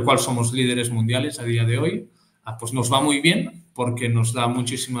 del cual somos líderes mundiales a día de hoy, pues nos va muy bien porque nos da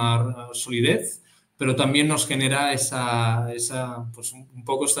muchísima solidez, pero también nos genera esa pues un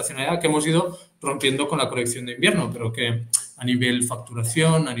poco estacionalidad que hemos ido rompiendo con la colección de invierno, pero que a nivel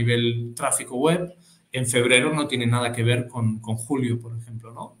facturación, a nivel tráfico web, en febrero no tiene nada que ver con julio, por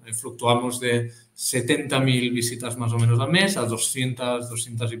ejemplo, ¿no? Fluctuamos de 70.000 visitas más o menos al mes a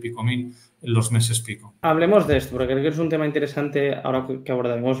 200 y pico mil en los meses pico. Hablemos de esto, porque creo que es un tema interesante ahora que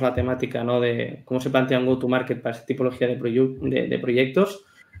abordaremos la temática, ¿no?, de cómo se plantea un go-to-market para esta tipología de proyectos.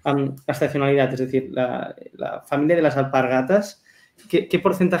 La estacionalidad, es decir, la familia de las alpargatas, ¿qué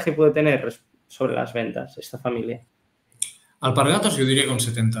porcentaje puede tener sobre las ventas esta familia? Alpargatas yo diría con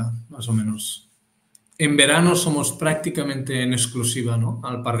 70, más o menos. En verano somos prácticamente en exclusiva, ¿no?,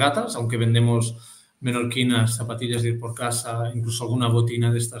 alpargatas, aunque vendemos menorquinas, zapatillas de ir por casa, incluso alguna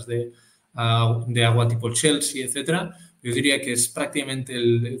botina de estas de agua tipo 𝗍𝗄𝘁, etcétera. Yo diría que es prácticamente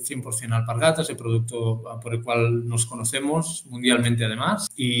el 100% alpargatas, el producto por el cual nos conocemos mundialmente además,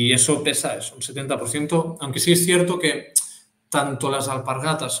 y eso pesa eso, un 70%, aunque sí es cierto que tanto las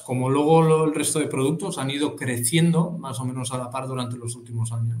alpargatas como luego el resto de productos han ido creciendo más o menos a la par durante los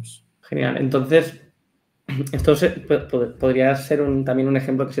últimos años. Genial. Entonces, esto podría ser también un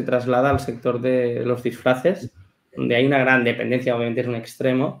ejemplo que se traslada al sector de los disfraces, donde hay una gran dependencia, obviamente es un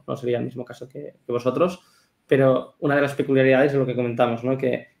extremo, no sería el mismo caso que vosotros, pero una de las peculiaridades es lo que comentamos, ¿no?,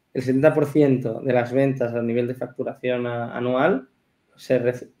 que el 70% de las ventas a nivel de facturación anual se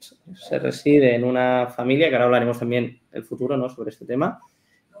reside en una familia, que ahora hablaremos también en el futuro, ¿no?, sobre este tema,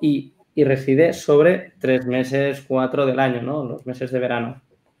 y reside sobre 3 meses, 4 del año, ¿no?, los meses de verano.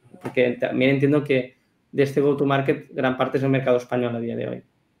 Porque también entiendo que de este go-to-market gran parte es el mercado español a día de hoy.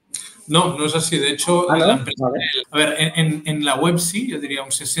 No, no es así. De hecho, ¿no? la empresa, Vale. a ver, en la web sí, yo diría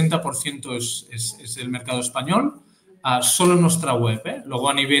un 60% es el mercado español, solo en nuestra web, ¿eh? Luego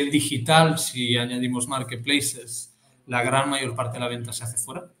a nivel digital, si añadimos marketplaces, la gran mayor parte de la venta se hace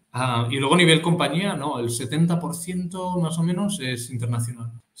fuera. Y luego a nivel compañía, no, el 70% más o menos es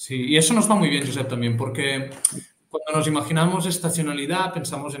internacional. Sí, y eso nos va muy bien, Josep, también, porque cuando nos imaginamos estacionalidad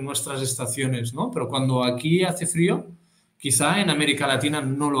pensamos en nuestras estaciones, ¿no? Pero cuando aquí hace frío, quizá en América Latina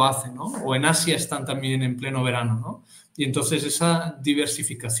no lo hacen, ¿no? O en Asia están también en pleno verano, ¿no? Y entonces esa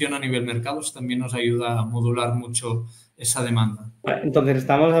diversificación a nivel mercados también nos ayuda a modular mucho esa demanda. Entonces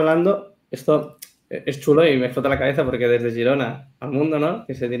estamos hablando, esto es chulo y me explota la cabeza porque desde Girona al mundo, ¿no?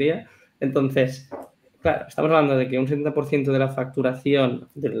 Que se diría. Entonces, claro, estamos hablando de que un 70% de la facturación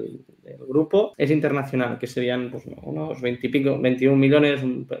del grupo es internacional, que serían pues, unos 20 y pico, 21 millones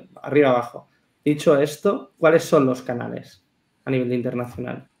arriba abajo. Dicho esto, ¿cuáles son los canales a nivel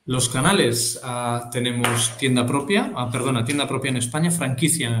internacional? Los canales, tenemos tienda propia en España,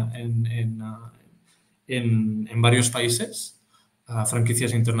 franquicia en varios países,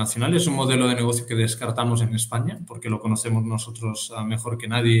 franquicias internacionales. Es un modelo de negocio que descartamos en España porque lo conocemos nosotros mejor que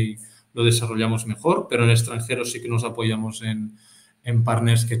nadie y lo desarrollamos mejor, pero en el extranjero sí que nos apoyamos en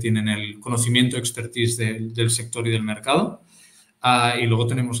partners que tienen el conocimiento, expertise del sector y del mercado. Y luego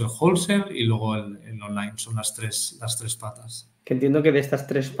tenemos el wholesale y luego el online. Son las tres patas. Que entiendo que de estas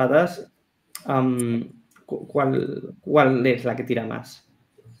 3 patas, ¿cuál es la que tira más?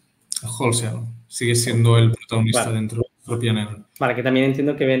 El wholesale sigue siendo el protagonista Vale. dentro del propio canal. Vale, que también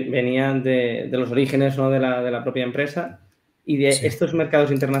entiendo que venían de los orígenes, ¿no? de la propia empresa. Y de estos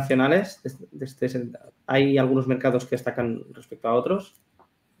mercados internacionales, ¿hay algunos mercados que destacan respecto a otros?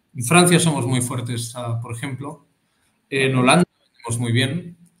 En Francia somos muy fuertes, por ejemplo. En Holanda tenemos muy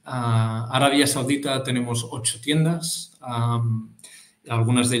bien. Arabia Saudita tenemos 8 tiendas.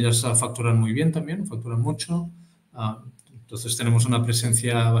 Algunas de ellas facturan muy bien también, facturan mucho. Entonces tenemos una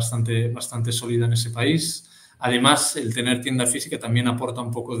presencia bastante sólida en ese país. Además, el tener tienda física también aporta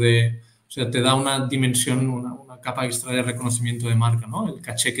un poco o sea, te da una dimensión, una capa extra de reconocimiento de marca, ¿no? El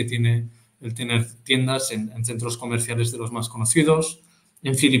caché que tiene el tener tiendas en centros comerciales de los más conocidos.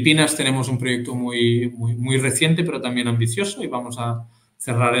 En Filipinas tenemos un proyecto muy reciente, pero también ambicioso, y vamos a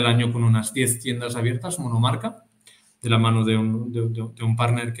cerrar el año con unas 10 tiendas abiertas, monomarca, de la mano de un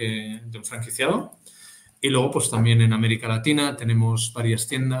partner, de un franquiciado. Y luego, pues también en América Latina tenemos varias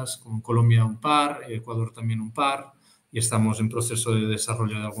tiendas, como en Colombia un par, Ecuador también un par, y estamos en proceso de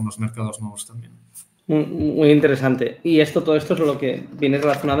desarrollo de algunos mercados nuevos también. Muy interesante. Y todo esto es lo que viene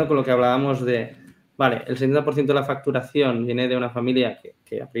relacionado con lo que hablábamos de, vale, el 70% de la facturación viene de una familia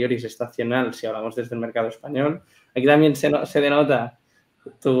que a priori es estacional si hablamos desde el mercado español. Aquí también se denota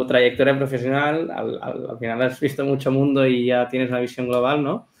tu trayectoria profesional, al final has visto mucho mundo y ya tienes una visión global,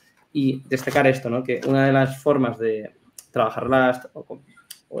 ¿no? Y destacar esto, ¿no? Que una de las formas de trabajarlas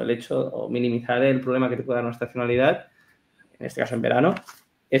o el hecho o minimizar el problema que te puede dar una estacionalidad, en este caso en verano,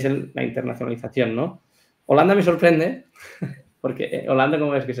 es la internacionalización, ¿no? Holanda me sorprende, porque Holanda,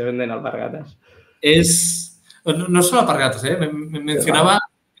 ¿cómo es que se venden alpargatas? No solo alpargatas, me mencionaba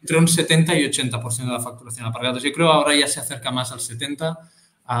entre un 70 y 80% de la facturación de alpargatas. Yo creo que ahora ya se acerca más al 70%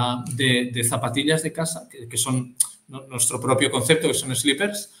 de zapatillas de casa, que son nuestro propio concepto, que son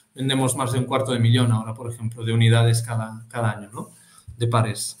slippers. Vendemos más de 250.000 ahora, por ejemplo, de unidades cada año, ¿no? De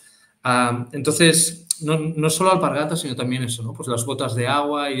pares. Entonces, no solo alpargatas, sino también eso, ¿no? Pues las botas de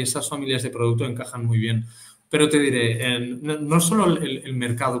agua y esas familias de producto encajan muy bien. Pero te diré, no solo el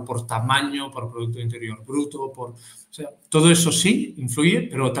mercado por tamaño, por Producto Interior Bruto, o sea, todo eso sí influye,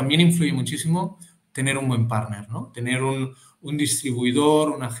 pero también influye muchísimo tener un buen partner, ¿no? Tener un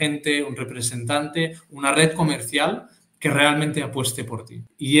distribuidor, un agente, un representante, una red comercial que realmente apueste por ti.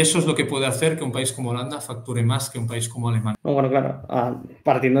 Y eso es lo que puede hacer que un país como Holanda facture más que un país como Alemania. Bueno, claro,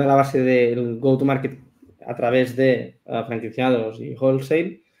 partiendo de la base del go-to-market a través de franquiciados y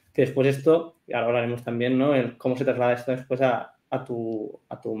wholesale, que después esto, y ahora hablaremos también, ¿no? Cómo se traslada esto después a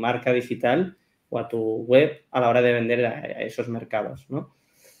tu marca digital o a tu web a la hora de vender a esos mercados, ¿no?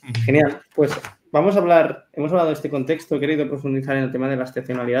 Genial. Pues hemos hablado de este contexto, he querido profundizar en el tema de la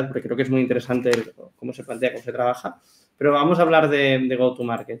estacionalidad porque creo que es muy interesante cómo se plantea, cómo se trabaja, pero vamos a hablar de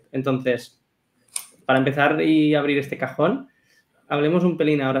go-to-market. Entonces, para empezar y abrir este cajón, hablemos un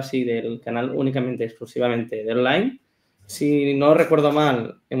pelín ahora sí del canal únicamente, exclusivamente de online. Si no recuerdo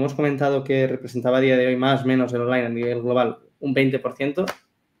mal, hemos comentado que representaba a día de hoy más o menos el online a nivel global un 20%.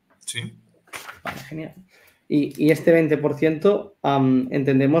 Sí. Vale, genial. Y este 20%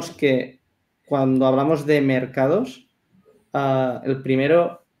 entendemos que cuando hablamos de mercados, el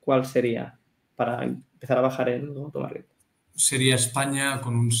primero, ¿cuál sería para empezar a bajar el go-to-market? Sería España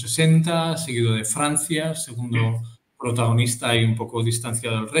con un 60%, seguido de Francia, segundo protagonista y un poco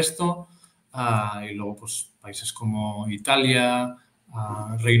distanciado del resto. Y luego, pues, países como Italia,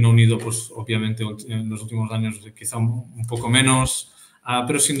 Reino Unido, pues, obviamente, en los últimos años quizá un poco menos,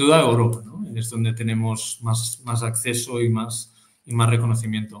 pero sin duda Europa, ¿no? Es donde tenemos más acceso y más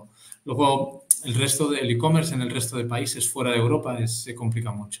reconocimiento. Luego, el resto del e-commerce en el resto de países fuera de Europa se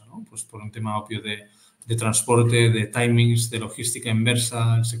complica mucho, ¿no? Pues por un tema obvio de transporte, de timings, de logística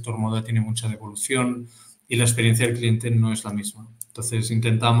inversa. El sector moda tiene mucha devolución y la experiencia del cliente no es la misma. Entonces,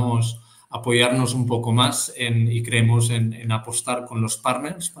 intentamos apoyarnos un poco más y creemos en apostar con los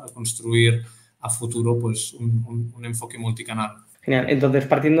partners para construir a futuro pues un enfoque multicanal. Genial. Entonces,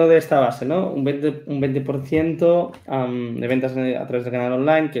 partiendo de esta base, ¿no? Un 20% de ventas a través del canal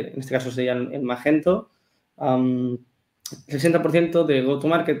online, que en este caso sería el Magento. 60% de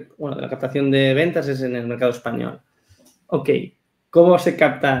go-to-market, bueno, de la captación de ventas es en el mercado español. Ok. ¿Cómo se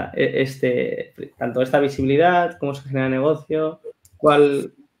capta tanto esta visibilidad? ¿Cómo se genera negocio?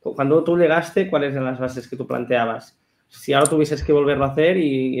 Cuando tú llegaste, ¿cuáles eran las bases que tú planteabas? Si ahora tuvieses que volverlo a hacer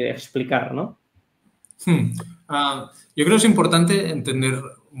y explicar, ¿no? Yo creo que es importante entender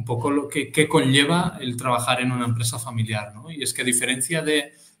un poco qué conlleva el trabajar en una empresa familiar, ¿no? Y es que a diferencia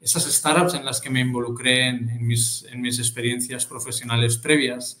de esas startups en las que me involucré en mis experiencias profesionales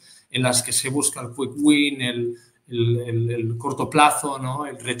previas, en las que se busca el quick win, el corto plazo, ¿no?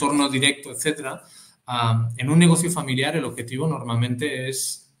 El retorno directo, etcétera, en un negocio familiar el objetivo normalmente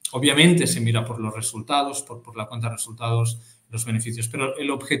es, obviamente se mira por los resultados, por la cuenta de resultados, los beneficios, pero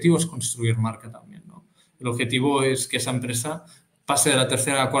el objetivo es construir marca también, ¿no? El objetivo es que esa empresa pase de la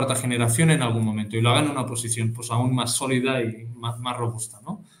tercera a la cuarta generación en algún momento y lo haga en una posición pues aún más sólida y más robusta,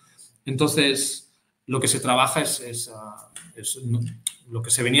 ¿no? Entonces, lo que se trabaja es lo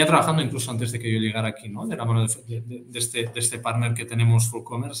que se venía trabajando incluso antes de que yo llegara aquí, ¿no? De la mano de este partner que tenemos, Full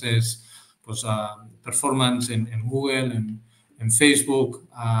Commerce, es pues, performance en Google, en Facebook.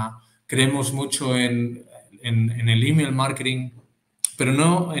 Creemos mucho en el email marketing, pero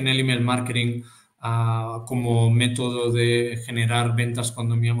no en el email marketing como método de generar ventas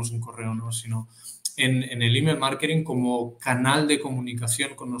cuando enviamos un correo, ¿no? Sino en el email marketing como canal de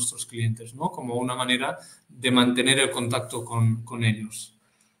comunicación con nuestros clientes, ¿no? Como una manera de mantener el contacto con ellos.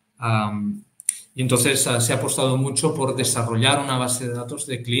 Y entonces se ha apostado mucho por desarrollar una base de datos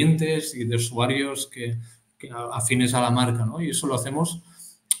de clientes y de usuarios que afines a la marca, ¿no? Y eso lo hacemos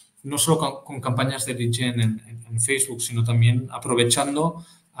no solo con campañas de lead gen en Facebook, sino también aprovechando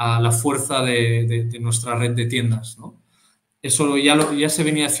la fuerza de nuestra red de tiendas, ¿no? Eso ya se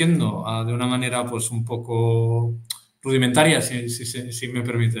venía haciendo de una manera pues un poco rudimentaria, si me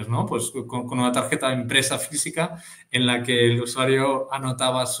permites, ¿no? Pues con una tarjeta de empresa física en la que el usuario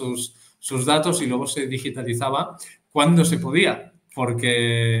anotaba sus datos y luego se digitalizaba cuando se podía,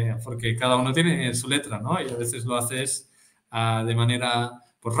 porque cada uno tiene su letra, ¿no? Y a veces lo haces de manera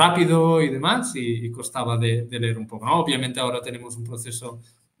pues rápido y demás y costaba de leer un poco, ¿no? Obviamente ahora tenemos un proceso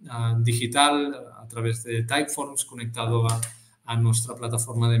digital a través de Typeforms conectado a nuestra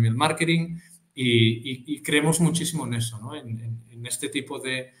plataforma de email marketing y creemos muchísimo en eso, ¿no? En este tipo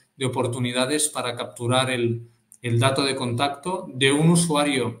de oportunidades para capturar el dato de contacto de un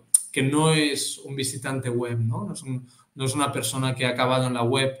usuario que no es un visitante web, ¿no? No es una persona que ha acabado en la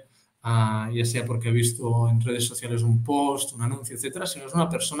web ya sea porque ha visto en redes sociales un post, un anuncio, etcétera, sino es una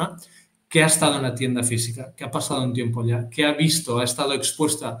persona que ha estado en la tienda física, que ha pasado un tiempo ya, que ha visto, ha estado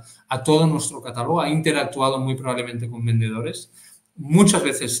expuesta a todo nuestro catálogo, ha interactuado muy probablemente con vendedores, muchas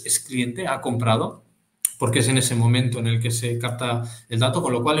veces es cliente, ha comprado, porque es en ese momento en el que se capta el dato,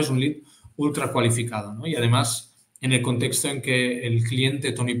 con lo cual es un lead ultra cualificado, ¿no? Y además, en el contexto en que el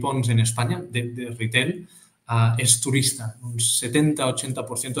cliente Toni Pons en España, de retail, es turista, un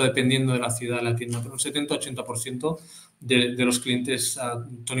 70-80%, dependiendo de la ciudad de la tienda, pero un 70-80% de los clientes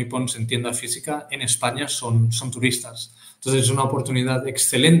Toni Pons en tienda física en España son turistas. Entonces, es una oportunidad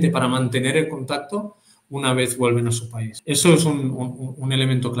excelente para mantener el contacto una vez vuelven a su país. Eso es un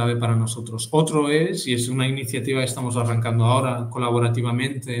elemento clave para nosotros. Otro es, y es una iniciativa que estamos arrancando ahora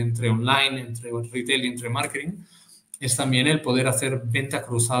colaborativamente entre online, entre retail y entre marketing, es también el poder hacer venta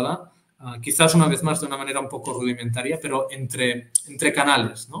cruzada, quizás una vez más de una manera un poco rudimentaria, pero entre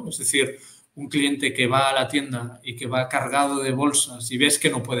canales, ¿no? Es decir, un cliente que va a la tienda y que va cargado de bolsas y ves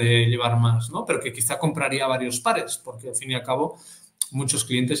que no puede llevar más, ¿no? Pero que quizá compraría varios pares, porque al fin y al cabo muchos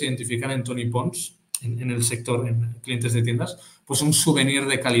clientes se identifican en Toni Pons, en el sector, en clientes de tiendas, pues un souvenir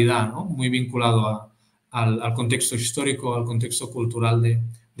de calidad, ¿no? Muy vinculado al contexto histórico, al contexto cultural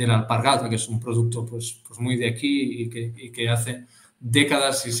de la alpargata, que es un producto pues muy de aquí y que hace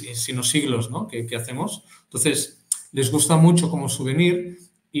décadas y si no siglos, ¿no? que hacemos. Entonces, les gusta mucho como souvenir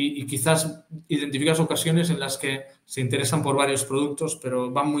y quizás identificas ocasiones en las que se interesan por varios productos,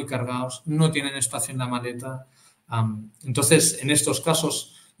 pero van muy cargados, no tienen espacio en la maleta. Entonces, en estos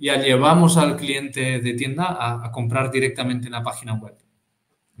casos ya llevamos al cliente de tienda a comprar directamente en la página web,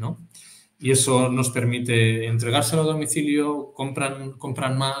 ¿no? Y eso nos permite entregárselo a domicilio,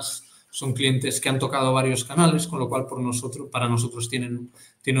 compran más, son clientes que han tocado varios canales, con lo cual para nosotros tienen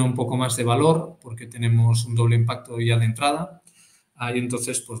un poco más de valor porque tenemos un doble impacto ya de entrada. Y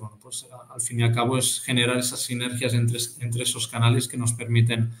entonces, pues bueno, pues al fin y al cabo es generar esas sinergias entre esos canales que nos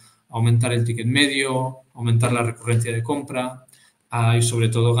permiten aumentar el ticket medio, aumentar la recurrencia de compra, y sobre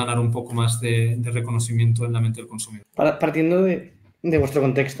todo ganar un poco más de reconocimiento en la mente del consumidor. Partiendo de vuestro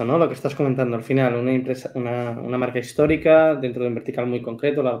contexto, ¿no? Lo que estás comentando al final, una marca histórica dentro de un vertical muy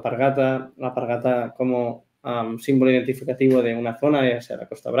concreto, la alpargata como símbolo identificativo de una zona, ya sea la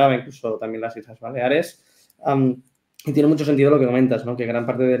Costa Brava, incluso también las Islas Baleares. Y tiene mucho sentido lo que comentas, ¿no? Que gran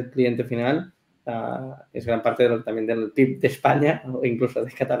parte del cliente final es gran parte también del PIB de España, o incluso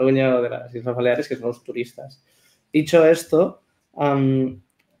de Cataluña o de las Islas Baleares, que son los turistas. Dicho esto,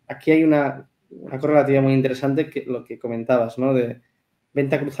 aquí hay una correlativa muy interesante, que lo que comentabas, ¿no? De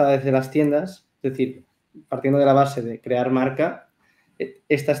venta cruzada desde las tiendas, es decir, partiendo de la base de crear marca,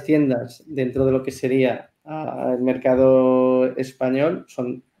 estas tiendas dentro de lo que sería el mercado español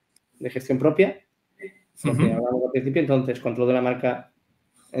son de gestión propia, lo que hablamos al principio, entonces control de la marca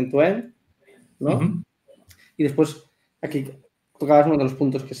end-to-end, ¿no? Y después aquí tocabas uno de los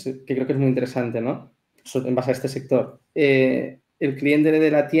puntos que creo que es muy interesante, ¿no? En base a este sector. El cliente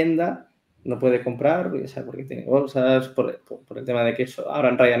de la tienda no puede comprar, ya sea porque tiene bolsas, por el tema de que ahora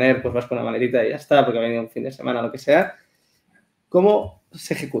en Ryanair pues vas con una maletita y ya está, porque ha venido un fin de semana, lo que sea. ¿Cómo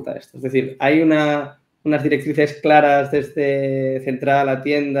se ejecuta esto? Es decir, hay unas directrices claras desde central a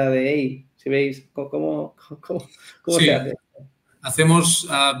tienda de, hey, si veis, ¿cómo sí. se hace? Hacemos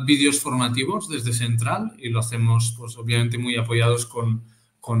vídeos formativos desde central y lo hacemos, pues obviamente, muy apoyados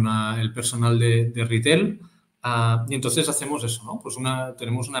con el personal de retail. Y entonces hacemos eso, ¿no? Pues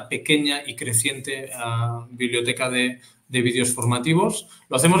tenemos una pequeña y creciente biblioteca de vídeos formativos.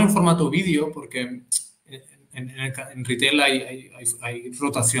 Lo hacemos en formato vídeo porque en retail hay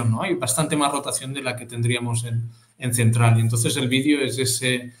rotación, ¿no? Hay bastante más rotación de la que tendríamos en central. Y entonces el vídeo es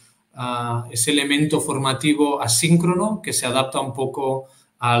ese elemento formativo asíncrono que se adapta un poco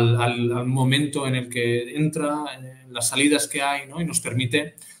al momento en el que entra, en las salidas que hay, ¿no? Y nos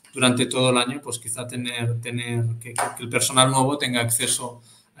permite durante todo el año pues quizá tener que el personal nuevo tenga acceso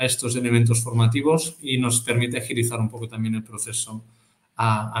a estos elementos formativos y nos permite agilizar un poco también el proceso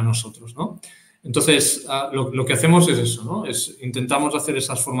a nosotros, ¿no? Entonces, lo que hacemos es eso, ¿no? Intentamos hacer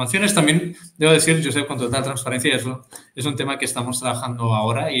esas formaciones. También debo decir, Josep, con total transparencia, eso es un tema que estamos trabajando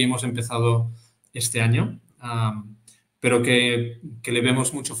ahora y hemos empezado este año, pero que le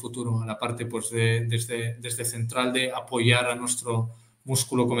vemos mucho futuro a la parte pues, desde central de apoyar a nuestro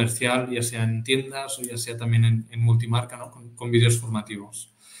músculo comercial, ya sea en tiendas o ya sea también en multimarca, ¿no? Con vídeos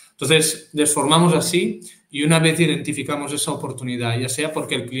formativos. Entonces, les formamos así y una vez identificamos esa oportunidad, ya sea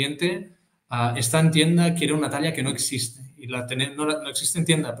porque el cliente está en tienda, quiere una talla que no existe y no existe en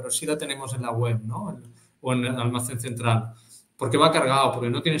tienda, pero sí la tenemos en la web, ¿no? O en el almacén central. Porque va cargado, porque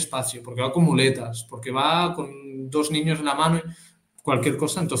no tiene espacio, porque va con muletas, porque va con 2 niños en la mano, cualquier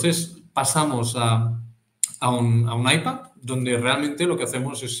cosa. Entonces pasamos a un iPad donde realmente lo que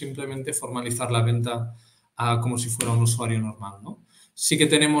hacemos es simplemente formalizar la venta como si fuera un usuario normal, ¿no? Sí que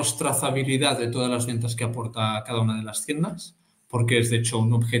tenemos trazabilidad de todas las ventas que aporta cada una de las tiendas, porque es de hecho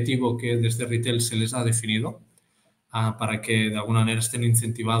un objetivo que desde retail se les ha definido para que de alguna manera estén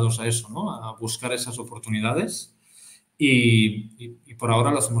incentivados a eso, ¿no? A buscar esas oportunidades y por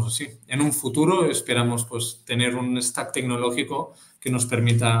ahora lo hacemos así. En un futuro esperamos pues, tener un stack tecnológico que nos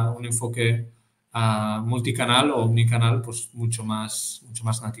permita un enfoque multicanal o omnicanal pues, mucho más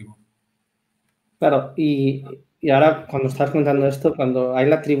nativo. Claro, y ahora cuando estás comentando esto, cuando hay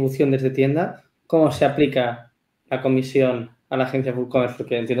la atribución desde tienda, ¿cómo se aplica la comisión a la agencia Full Commerce?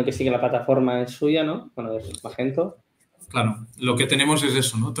 Porque entiendo que sí que la plataforma es suya, ¿no? Bueno, es Magento. Claro, lo que tenemos es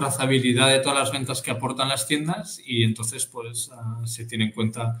eso, ¿no? Trazabilidad de todas las ventas que aportan las tiendas y entonces pues se tiene en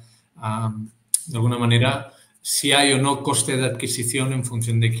cuenta de alguna manera si hay o no coste de adquisición en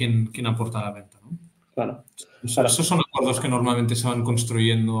función de quién aporta la venta, ¿no? Claro. Esos son acuerdos que normalmente se van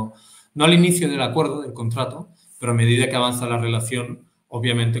construyendo, no al inicio del acuerdo, del contrato, pero a medida que avanza la relación,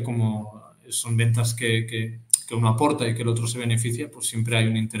 obviamente como son ventas que uno aporta y que el otro se beneficia, pues siempre hay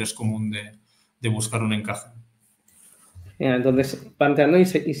un interés común de buscar un encaje. Entonces, planteando y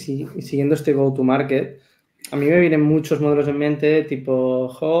siguiendo este go-to-market, a mí me vienen muchos modelos en mente, tipo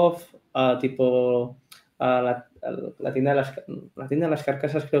Hof, tipo la tienda de las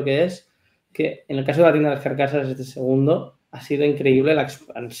carcasas, creo que es, que en el caso de la tienda de las carcasas, este segundo, ha sido increíble la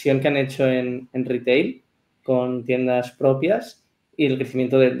expansión que han hecho en retail con tiendas propias y el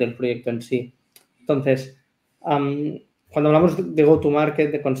crecimiento del proyecto en sí. Entonces, cuando hablamos de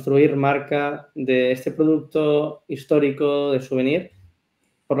go-to-market, de construir marca, de este producto histórico, de souvenir,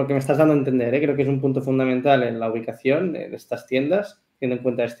 por lo que me estás dando a entender, creo que es un punto fundamental en la ubicación de estas tiendas, teniendo en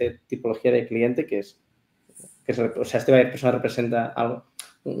cuenta esta tipología de cliente o sea, esta persona representa algo,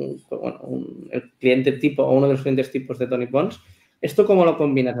 el cliente tipo o uno de los clientes tipos de Toni Pons. ¿Esto cómo lo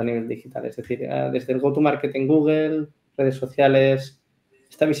combinas a nivel digital? Es decir, desde el go-to-market en Google, redes sociales,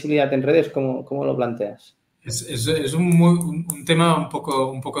 esta visibilidad en redes, ¿cómo lo planteas? Es un tema un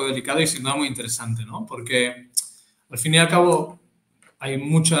poco delicado y sin duda muy interesante, ¿no? Porque al fin y al cabo hay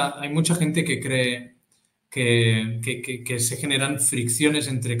mucha gente que cree que se generan fricciones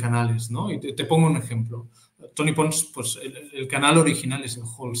entre canales, ¿no? Y te pongo un ejemplo. Toni Pons, pues el canal original es el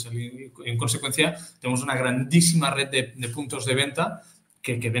wholesale y en consecuencia tenemos una grandísima red de puntos de venta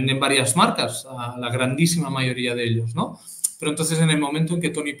que venden varias marcas, a la grandísima mayoría de ellos, ¿no? Pero entonces en el momento en que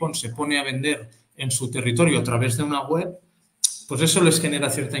Toni Pons se pone a vender en su territorio a través de una web, pues eso les genera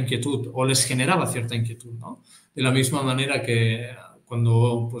cierta inquietud o les generaba cierta inquietud, ¿no? De la misma manera que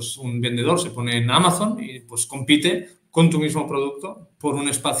cuando pues, un vendedor se pone en Amazon y pues compite con tu mismo producto por un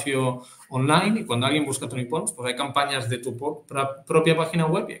espacio online y cuando alguien busca Toni Pons, pues hay campañas de tu propia página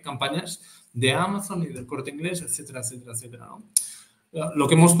web y hay campañas de Amazon y del Corte Inglés, etcétera, etcétera, etcétera, ¿no? Lo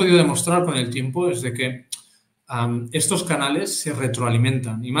que hemos podido demostrar con el tiempo es de que estos canales se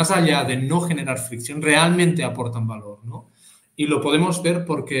retroalimentan y más allá de no generar fricción, realmente aportan valor, ¿no? Y lo podemos ver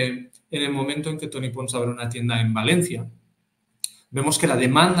porque en el momento en que Toni Pons abre una tienda en Valencia, vemos que la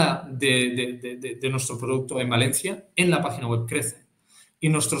demanda de nuestro producto en Valencia en la página web crece y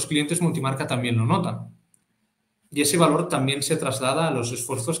nuestros clientes multimarca también lo notan. Y ese valor también se traslada a los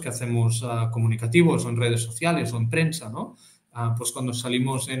esfuerzos que hacemos comunicativos o en redes sociales o en prensa, ¿no? Pues cuando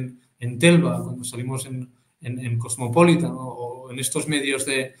salimos en Telva, cuando salimos en Cosmopolitan o en estos medios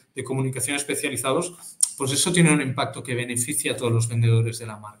de comunicación especializados, pues eso tiene un impacto que beneficia a todos los vendedores de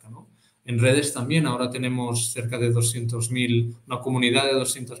la marca, ¿no? En redes también, ahora tenemos cerca de 200.000, una comunidad de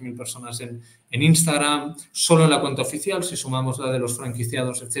 200.000 personas en Instagram, solo en la cuenta oficial, si sumamos la de los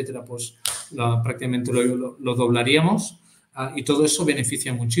franquiciados, etcétera, pues prácticamente lo doblaríamos y todo eso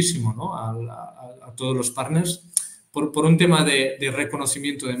beneficia muchísimo, ¿no? a todos los partners por un tema de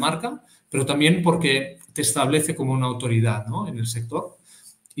reconocimiento de marca, pero también porque te establece como una autoridad, ¿no? En el sector.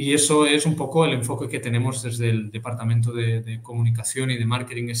 Y eso es un poco el enfoque que tenemos desde el departamento de comunicación y de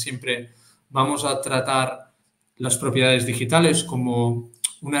marketing. Es siempre vamos a tratar las propiedades digitales como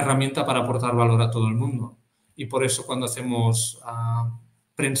una herramienta para aportar valor a todo el mundo. Y por eso cuando hacemos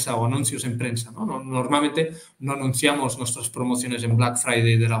prensa o anuncios en prensa, ¿no? Normalmente no anunciamos nuestras promociones en Black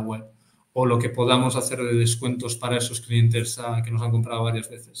Friday de la web o lo que podamos hacer de descuentos para esos clientes que nos han comprado varias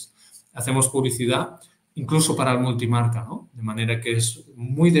veces. Hacemos publicidad incluso para el multimarca, ¿no? De manera que es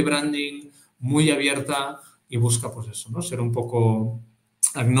muy de branding, muy abierta y busca, pues eso, ¿no? Ser un poco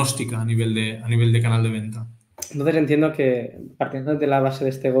agnóstica a nivel de canal de venta. Entonces entiendo que partiendo de la base de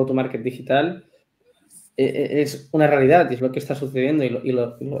este go-to-market digital es una realidad y es lo que está sucediendo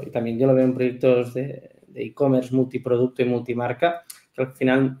y también yo lo veo en proyectos de e-commerce multiproducto y multimarca, que al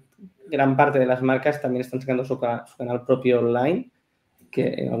final gran parte de las marcas también están sacando su canal propio online, que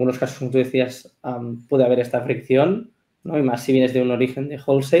en algunos casos, como tú decías, puede haber esta fricción, ¿no? Y más si vienes de un origen de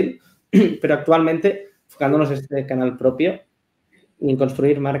wholesale, pero actualmente, enfocándonos en este canal propio y en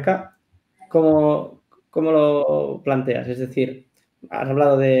construir marca, ¿cómo lo planteas? Es decir, has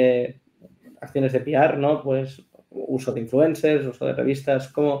hablado de acciones de PR, ¿no? Pues uso de influencers, uso de revistas,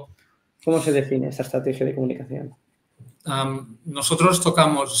 ¿cómo se define esta estrategia de comunicación? Nosotros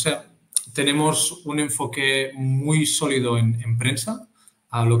tocamos, o sea, tenemos un enfoque muy sólido en prensa.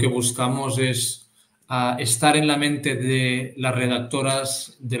 Lo que buscamos es estar en la mente de las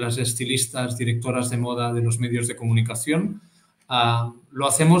redactoras, de las estilistas, directoras de moda, de los medios de comunicación. Lo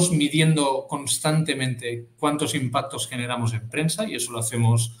hacemos midiendo constantemente cuántos impactos generamos en prensa y eso lo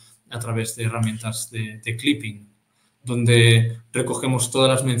hacemos a través de herramientas de clipping, donde recogemos todas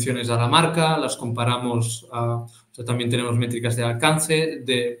las menciones a la marca, las comparamos, o sea, también tenemos métricas de alcance,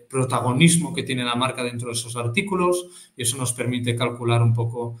 de protagonismo que tiene la marca dentro de esos artículos y eso nos permite calcular un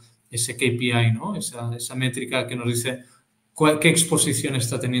poco ese KPI, ¿no? Esa métrica que nos dice qué exposición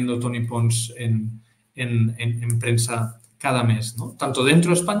está teniendo Toni Pons en prensa cada mes, ¿no? Tanto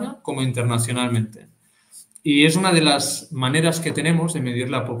dentro de España como internacionalmente. Y es una de las maneras que tenemos de medir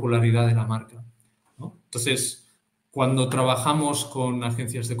la popularidad de la marca, ¿no? Entonces, cuando trabajamos con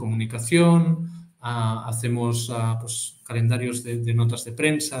agencias de comunicación, hacemos pues, calendarios de notas de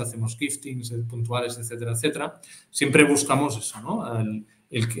prensa, hacemos giftings puntuales, etcétera, etcétera, siempre buscamos eso, ¿no?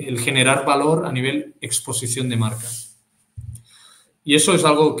 El generar valor a nivel exposición de marca. Y eso es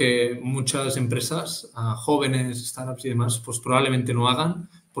algo que muchas empresas, jóvenes, startups y demás, pues probablemente no hagan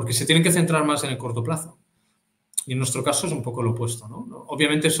porque se tienen que centrar más en el corto plazo. Y en nuestro caso es un poco lo opuesto, ¿no?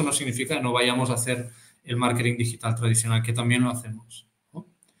 Obviamente eso no significa que no vayamos a hacer el marketing digital tradicional, que también lo hacemos, ¿no?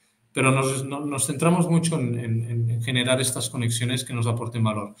 Pero nos centramos mucho en generar estas conexiones que nos aporten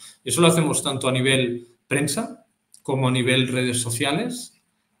valor. Y eso lo hacemos tanto a nivel prensa como a nivel redes sociales,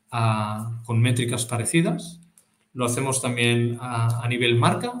 con métricas parecidas. lo hacemos también a nivel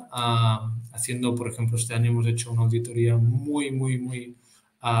marca, haciendo, por ejemplo, este año hemos hecho una auditoría muy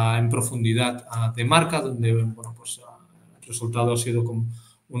en profundidad de marca, donde, bueno, pues el resultado ha sido como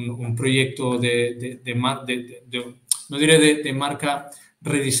un proyecto no diré de marca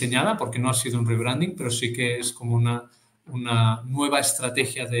rediseñada, porque no ha sido un rebranding, pero sí que es como una nueva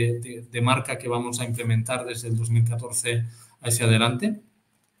estrategia de marca que vamos a implementar desde el 2014 hacia adelante.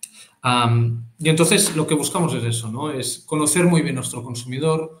 Y entonces lo que buscamos es eso, ¿no? Es conocer muy bien nuestro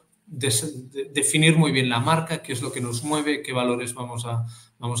consumidor, definir muy bien la marca, qué es lo que nos mueve, qué valores vamos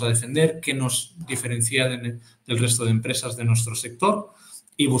a defender, qué nos diferencia del resto de empresas de nuestro sector,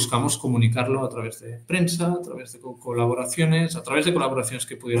 y buscamos comunicarlo a través de prensa, a través de colaboraciones, a través de colaboraciones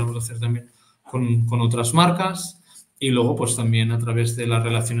que pudiéramos hacer también con otras marcas, y luego pues también a través de las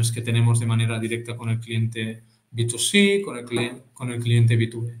relaciones que tenemos de manera directa con el cliente B2C, con el cliente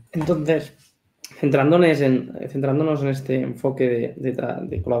B2B. Entonces, centrándonos en este enfoque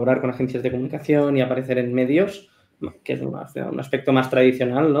de colaborar con agencias de comunicación y aparecer en medios, que es un aspecto más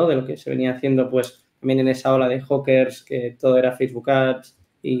tradicional, ¿no?, de lo que se venía haciendo pues también en esa ola de hawkers, que todo era Facebook Ads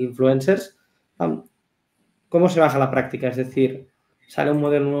e influencers. ¿Cómo se baja a la práctica? Es decir, sale un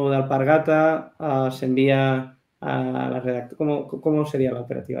modelo nuevo de alpargata, se envía a la redacción. ¿Cómo sería la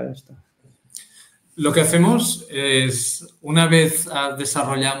operativa de esto? Lo que hacemos es, una vez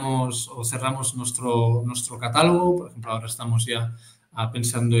desarrollamos o cerramos nuestro catálogo, por ejemplo, ahora estamos ya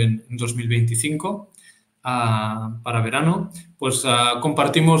pensando en 2025, para verano, pues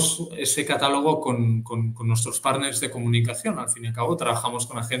compartimos ese catálogo con nuestros partners de comunicación. Al fin y al cabo, trabajamos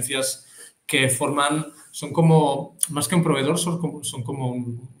con agencias que son como, más que un proveedor, son como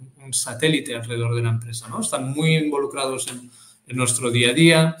un satélite alrededor de la empresa, ¿no? Están muy involucrados en nuestro día a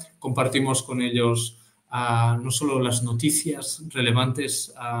día, compartimos con ellos no solo las noticias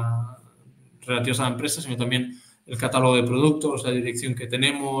relevantes relativas a la empresa, sino también el catálogo de productos, la dirección que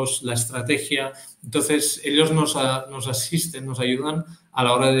tenemos, la estrategia. Entonces, ellos nos asisten, nos ayudan a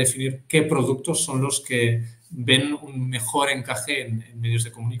la hora de definir qué productos son los que ven un mejor encaje en medios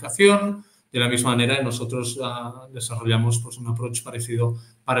de comunicación. De la misma manera, nosotros desarrollamos pues, un approach parecido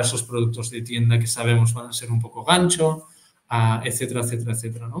para esos productos de tienda que sabemos van a ser un poco gancho, etcétera, etcétera,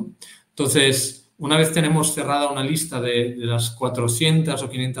 etcétera, ¿no? Entonces, una vez tenemos cerrada una lista de las 400 o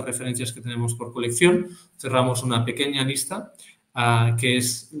 500 referencias que tenemos por colección, cerramos una pequeña lista que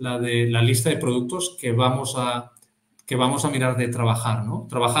es la lista de productos que vamos a mirar de trabajar, ¿no?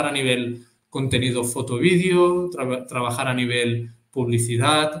 Trabajar a nivel contenido foto-vídeo, trabajar a nivel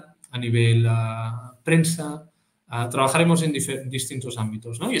publicidad, a nivel prensa. Trabajaremos en distintos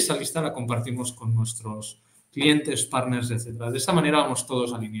ámbitos, ¿no? Y esa lista la compartimos con nuestros clientes, partners, etcétera. De esa manera vamos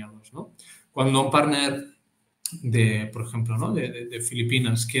todos alineados, ¿no? Cuando un partner por ejemplo, ¿no?, de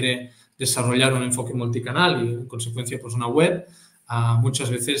Filipinas quiere desarrollar un enfoque multicanal y, en consecuencia, pues una web, muchas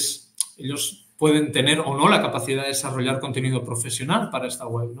veces ellos pueden tener o no la capacidad de desarrollar contenido profesional para esta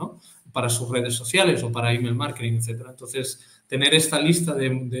web, ¿no?, para sus redes sociales o para email marketing, etcétera. Entonces, tener esta lista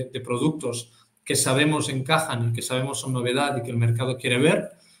de productos que sabemos encajan y que sabemos son novedad y que el mercado quiere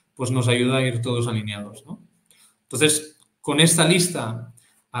ver, pues nos ayuda a ir todos alineados, ¿no? Entonces, con esta lista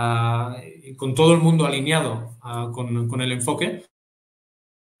y con todo el mundo alineado con el enfoque,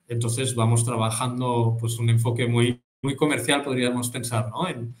 entonces vamos trabajando pues un enfoque muy comercial, podríamos pensar, ¿no?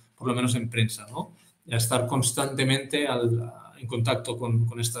 Por lo menos en prensa, ¿no? Y a estar constantemente en contacto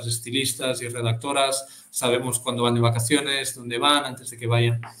con estas estilistas y redactoras. Sabemos cuándo van de vacaciones, dónde van, antes de que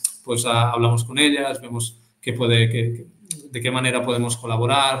vayan, pues hablamos con ellas, vemos de qué manera podemos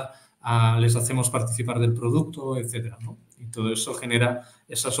colaborar, les hacemos participar del producto, etcétera, ¿no? Y todo eso genera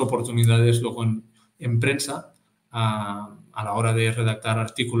esas oportunidades luego en prensa a la hora de redactar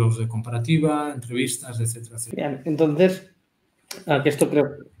artículos de comparativa, entrevistas, etcétera, etcétera. Bien, entonces, que esto creo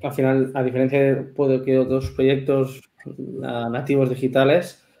que al final, a diferencia de otros proyectos nativos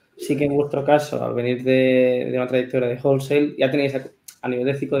digitales, sí que en vuestro caso, al venir de una trayectoria de wholesale, ya tenéis a nivel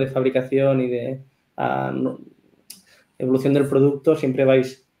de ciclo de fabricación y de evolución del producto, siempre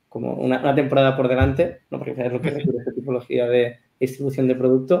vais como una temporada por delante, ¿no?, porque es lo que requiere esta tipología de distribución de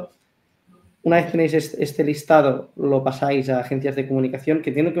producto. Una vez tenéis este listado, lo pasáis a agencias de comunicación, que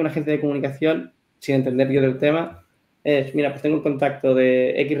entiendo que una agencia de comunicación, sin entender yo del tema, es, mira, pues tengo el contacto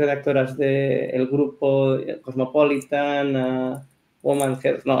de X redactoras del grupo Cosmopolitan, Woman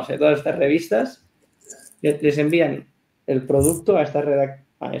Health, no sé, todas estas revistas, les envían el producto a estas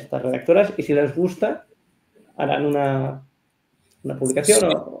redactoras y si les gusta, harán una publicación. Sí.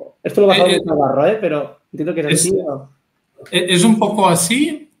 Esto lo he bajado de Navarro, pero entiendo que es así. Es un poco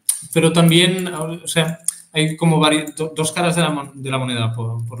así, pero también, o sea, hay como dos caras de la moneda,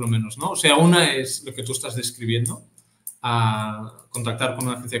 por lo menos, ¿no? O sea, una es lo que tú estás describiendo, a contactar con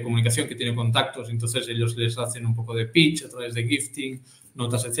una agencia de comunicación que tiene contactos, entonces ellos les hacen un poco de pitch a través de gifting,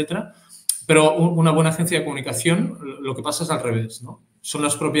 notas, etcétera. Pero una buena agencia de comunicación, lo que pasa es al revés, ¿no? Son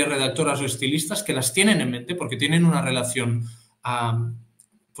las propias redactoras o estilistas que las tienen en mente porque tienen una relación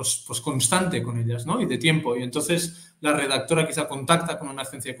pues constante con ellas, ¿no? Y de tiempo. Y entonces la redactora quizá contacta con una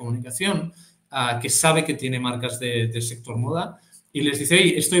agencia de comunicación que sabe que tiene marcas de sector moda y les dice,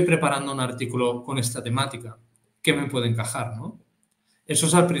 hey, estoy preparando un artículo con esta temática, ¿qué me puede encajar, no? Eso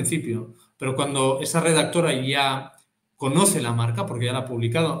es al principio, pero cuando esa redactora ya conoce la marca, porque ya la ha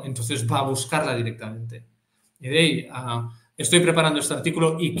publicado, entonces va a buscarla directamente. Y de ahí, estoy preparando este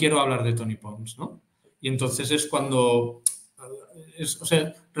artículo y quiero hablar de Toni Pons, ¿no? Y entonces es cuando... o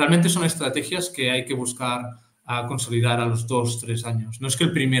sea, realmente son estrategias que hay que buscar consolidar a los 2-3 años. No es que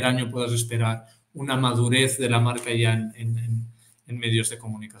el primer año puedas esperar una madurez de la marca ya en medios de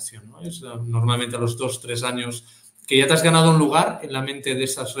comunicación, ¿no? Es normalmente a los 2-3 años que ya te has ganado un lugar en la mente de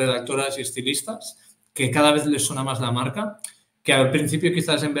esas redactoras y estilistas, que cada vez les suena más la marca, que al principio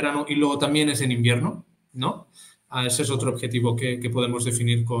quizás en verano y luego también es en invierno, ¿no? Ese es otro objetivo que podemos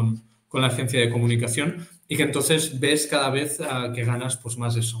definir con la agencia de comunicación y que entonces ves cada vez que ganas pues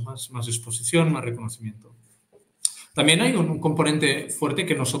más eso, más exposición, más reconocimiento. También hay un componente fuerte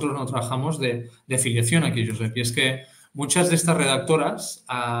que nosotros no trabajamos de afiliación aquí, Josep, y es que muchas de estas redactoras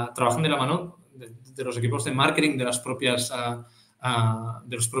trabajan de la mano de los equipos de marketing de las propias...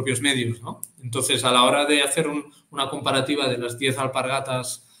 de los propios medios, ¿no? Entonces, a la hora de hacer una comparativa de las 10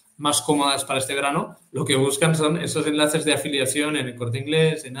 alpargatas más cómodas para este verano, lo que buscan son esos enlaces de afiliación en el Corte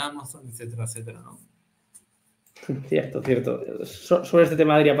Inglés, en Amazon, etcétera, etcétera, ¿no? Cierto, cierto. Sobre este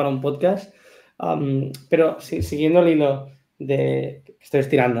tema daría para un podcast, pero sí, siguiendo el hilo de que estoy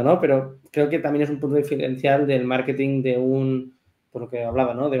estirando, ¿no? Pero creo que también es un punto diferencial del marketing de por lo que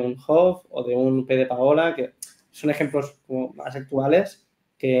hablaba, ¿no? De un Hov o de un P de Paola, que son ejemplos como más actuales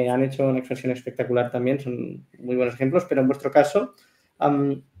que han hecho una expresión espectacular también, son muy buenos ejemplos, pero en vuestro caso,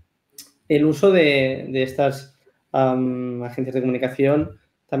 el uso de estas agencias de comunicación,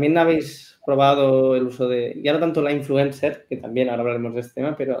 también habéis probado el uso de, ya no tanto la influencer, que también ahora hablaremos de este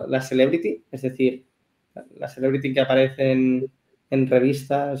tema, pero la celebrity, es decir, la celebrity que aparece en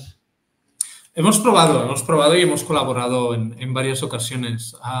revistas. Hemos probado y hemos colaborado en varias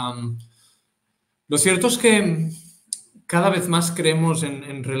ocasiones. Lo cierto es que cada vez más creemos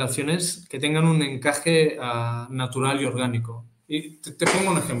en relaciones que tengan un encaje natural y orgánico. Y te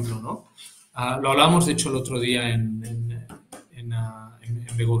pongo un ejemplo, ¿no? Lo hablábamos, de hecho, el otro día en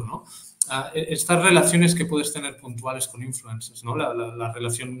Begur, ¿no? Estas relaciones que puedes tener puntuales con influencers, ¿no? La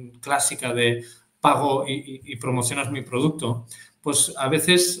relación clásica de pago y promocionas mi producto, pues a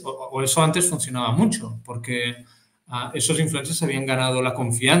veces, o eso antes funcionaba mucho, porque esos influencers habían ganado la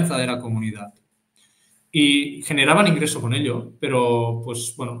confianza de la comunidad y generaban ingreso con ello, pero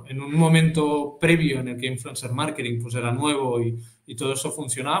pues bueno, en un momento previo en el que influencer marketing pues era nuevo y todo eso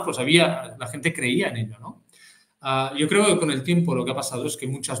funcionaba, pues la gente creía en ello, ¿no? Yo creo que con el tiempo lo que ha pasado es que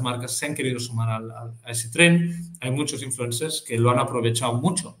muchas marcas se han querido sumar a ese tren. Hay muchos influencers que lo han aprovechado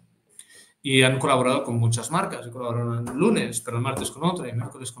mucho y han colaborado con muchas marcas. Colaboraron el lunes, pero el martes con otra y el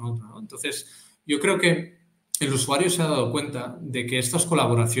miércoles con otra, ¿no? Entonces, yo creo que el usuario se ha dado cuenta de que estas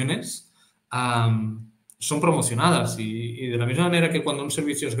colaboraciones son promocionadas y de la misma manera que cuando un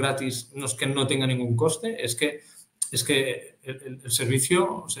servicio es gratis no es que no tenga ningún coste, es que el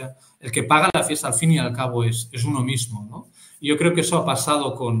servicio, o sea, el que paga la fiesta al fin y al cabo es uno mismo, ¿no? Y yo creo que eso ha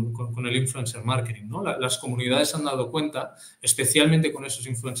pasado con el influencer marketing, ¿no? Las comunidades se han dado cuenta, especialmente con esos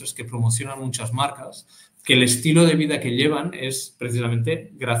influencers que promocionan muchas marcas, que el estilo de vida que llevan es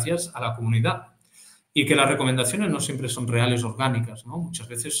precisamente gracias a la comunidad y que las recomendaciones no siempre son reales, orgánicas, ¿no? Muchas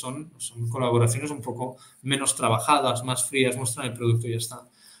veces son colaboraciones un poco menos trabajadas, más frías, muestran el producto y ya está.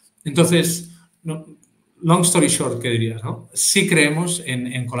 Entonces, long story short, ¿qué dirías, no? Sí creemos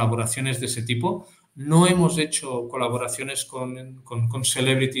en colaboraciones de ese tipo. No hemos hecho colaboraciones con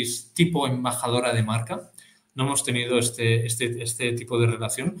celebrities tipo embajadora de marca. No hemos tenido este tipo de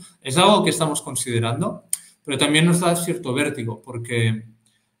relación. Es algo que estamos considerando, pero también nos da cierto vértigo porque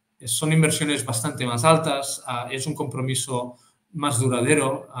son inversiones bastante más altas, es un compromiso más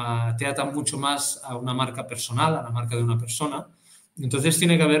duradero, te ata mucho más a una marca personal, a la marca de una persona. Entonces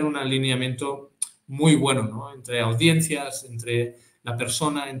tiene que haber un alineamiento muy bueno, ¿no? Entre audiencias, entre la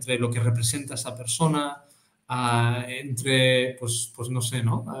persona, entre lo que representa esa persona, entre, pues no sé,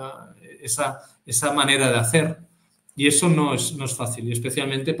 ¿no? Esa manera de hacer. Y eso no es fácil, y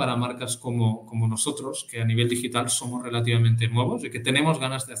especialmente para marcas como nosotros, que a nivel digital somos relativamente nuevos y que tenemos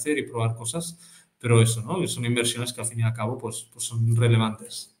ganas de hacer y probar cosas, pero eso, ¿no? Son inversiones que al fin y al cabo pues son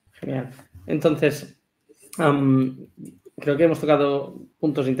relevantes. Genial. Entonces, creo que hemos tocado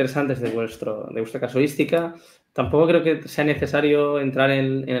puntos interesantes de vuestra casuística. Tampoco creo que sea necesario entrar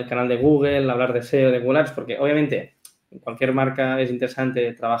en el canal de Google, hablar de SEO, de Google Ads, porque obviamente en cualquier marca es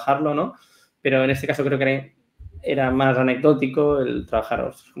interesante trabajarlo, ¿no? Pero en este caso creo que era más anecdótico el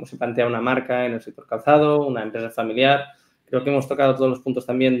trabajar cómo se plantea una marca en el sector calzado, una empresa familiar. Creo que hemos tocado todos los puntos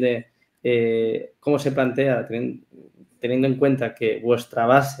también de cómo se plantea, teniendo en cuenta que vuestra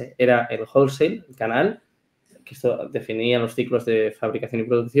base era el wholesale, el canal, que esto definía los ciclos de fabricación y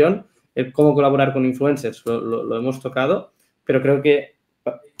producción, el cómo colaborar con influencers lo hemos tocado, pero creo que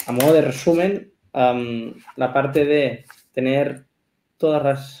a modo de resumen, la parte de tener todas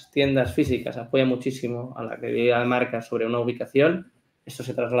las tiendas físicas apoya muchísimo a la credibilidad de marca sobre una ubicación. Esto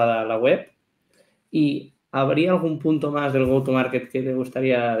se traslada a la web. ¿Y habría algún punto más del go-to-market que te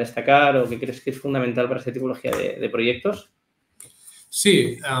gustaría destacar o que crees que es fundamental para esta tipología de proyectos?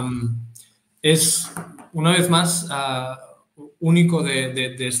 Sí, es una vez más único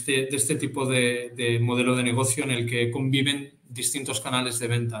de este tipo de modelo de negocio en el que conviven distintos canales de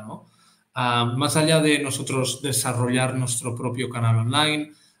venta, ¿no? Más allá de nosotros desarrollar nuestro propio canal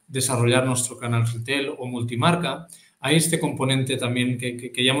online, desarrollar nuestro canal retail o multimarca, hay este componente también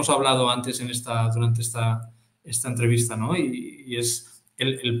que ya hemos hablado antes durante esta entrevista, ¿no? Y es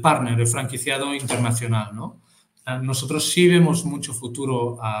el partner, el franquiciado internacional, ¿no? Nosotros sí vemos mucho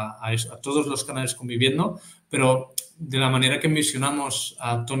futuro a todos los canales conviviendo, pero de la manera que envisionamos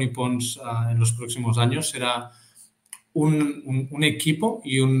a Toni Pons en los próximos años será un equipo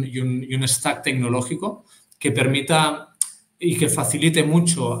y un stack tecnológico que permita y que facilite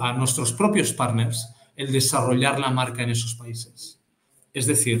mucho a nuestros propios partners el desarrollar la marca en esos países. Es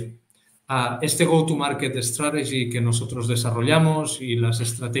decir, este go-to-market strategy que nosotros desarrollamos y las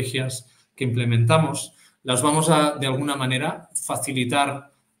estrategias que implementamos las vamos a, de alguna manera,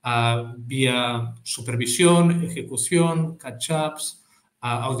 facilitar vía supervisión, ejecución, catch-ups,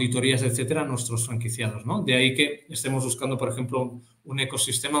 auditorías, etcétera, a nuestros franquiciados, ¿no? De ahí que estemos buscando, por ejemplo, un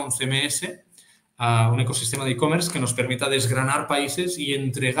ecosistema, un CMS, un ecosistema de e-commerce que nos permita desgranar países y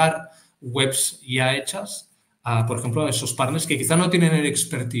entregar webs ya hechas, por ejemplo, a esos partners que quizá no tienen el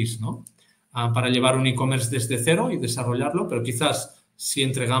expertise, ¿no? Para llevar un e-commerce desde cero y desarrollarlo, pero quizás si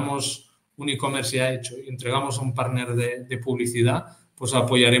entregamos un e-commerce ya hecho y entregamos a un partner de publicidad, pues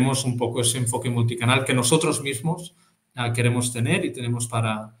apoyaremos un poco ese enfoque multicanal que nosotros mismos queremos tener y tenemos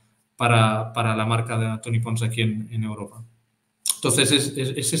para la marca de Toni Pons aquí en Europa. Entonces,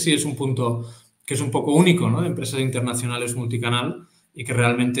 ese sí es un punto que es un poco único, ¿no? De empresas internacionales multicanal y que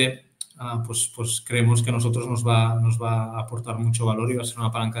realmente pues creemos que a nosotros nos va a aportar mucho valor y va a ser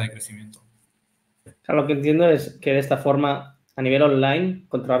una palanca de crecimiento. O sea, lo que entiendo es que de esta forma, a nivel online,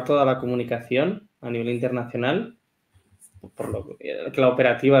 controlar toda la comunicación a nivel internacional, por lo que la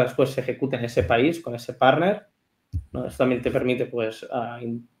operativa después se ejecuta en ese país con ese partner, ¿no? Esto también te permite pues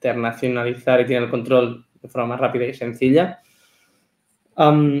internacionalizar y tener el control de forma más rápida y sencilla.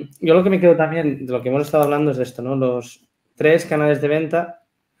 Yo lo que me quedo también de lo que hemos estado hablando es de esto, ¿no? Los 3 canales de venta,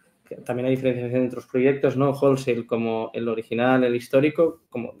 que también hay diferenciación entre los proyectos, ¿no? Wholesale como el original, el histórico,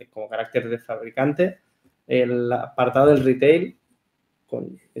 como carácter de fabricante. El apartado del retail,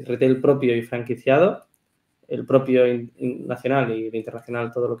 con el retail propio y franquiciado, el propio nacional y el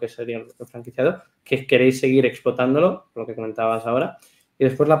internacional, todo lo que sería el franquiciado, que queréis seguir explotándolo, lo que comentabas ahora. Y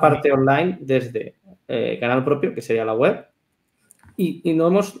después la parte online desde canal propio, que sería la web. Y no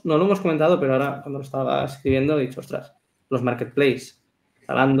lo hemos comentado, pero ahora cuando lo estaba escribiendo he dicho, ostras, los marketplaces,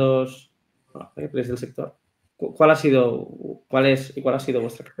 Zalandos, marketplaces del sector. ¿Cuál ha sido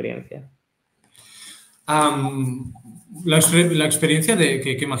vuestra experiencia? La experiencia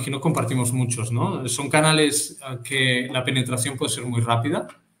que imagino compartimos muchos, ¿no? Son canales que la penetración puede ser muy rápida,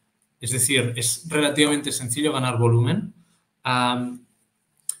 es decir, es relativamente sencillo ganar volumen.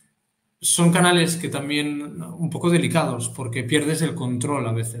 Son canales que también un poco delicados porque pierdes el control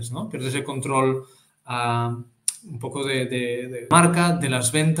a veces, ¿no? Pierdes el control un poco de marca, de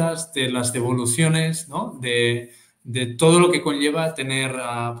las ventas, de las devoluciones, ¿no? De todo lo que conlleva tener,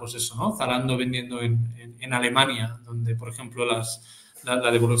 pues eso, ¿no? Zalando vendiendo en Alemania, donde, por ejemplo,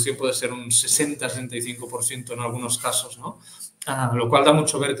 la devolución puede ser un 60-65% en algunos casos, ¿no? Lo cual da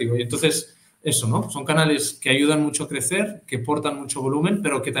mucho vértigo. Y entonces, eso, ¿no? Son canales que ayudan mucho a crecer, que aportan mucho volumen,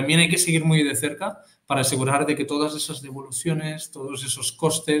 pero que también hay que seguir muy de cerca para asegurar de que todas esas devoluciones, todos esos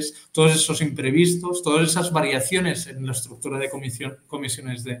costes, todos esos imprevistos, todas esas variaciones en la estructura de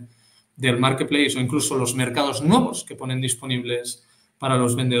comisiones del marketplace o incluso los mercados nuevos que ponen disponibles para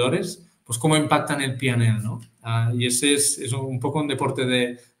los vendedores, pues cómo impactan el P&L, ¿no? Y ese es un poco un deporte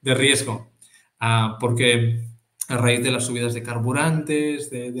de riesgo. porque a raíz de las subidas de carburantes,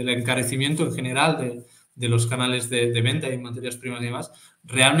 del encarecimiento en general de los canales de venta y materias primas y demás,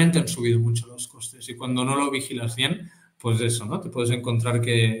 realmente han subido mucho los costes. Y cuando no lo vigilas bien, pues eso, ¿no? Te puedes encontrar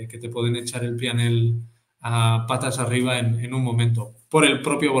que te pueden echar el pianel a patas arriba en un momento, por el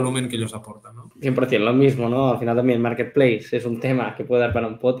propio volumen que ellos aportan, ¿no? 100% lo mismo, ¿no? Al final también Marketplace es un tema que puede dar para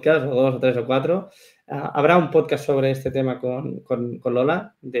un podcast, o 2, o 3, o 4. Habrá un podcast sobre este tema con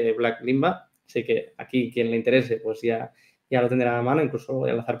Lola, de Black Limba. Así que aquí, quien le interese, pues ya lo tendrá a la mano, incluso lo voy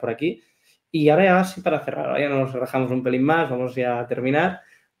a enlazar por aquí. Y ahora ya sí, para cerrar, ahora ya nos relajamos un pelín más, vamos ya a terminar.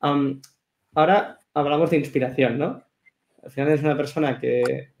 Ahora hablamos de inspiración, ¿no? Al final eres una persona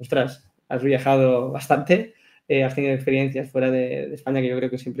que, ostras, has viajado bastante, has tenido experiencias fuera de España que yo creo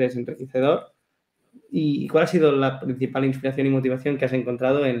que siempre es enriquecedor. ¿Y cuál ha sido la principal inspiración y motivación que has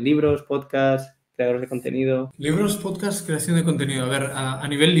encontrado en libros, podcasts, creadores de contenido? Libros, podcasts, creación de contenido. A ver, a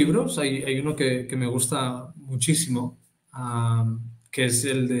nivel libros hay uno que me gusta muchísimo, que es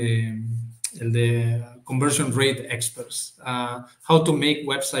el de Conversion Rate Experts, How to Make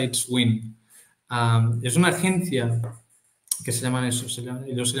Websites Win. Es una agencia que se llaman eso,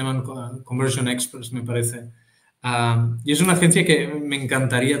 ellos se llaman Conversion Experts, me parece. Y es una agencia que me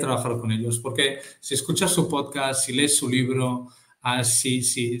encantaría trabajar con ellos, porque si escuchas su podcast, si lees su libro, si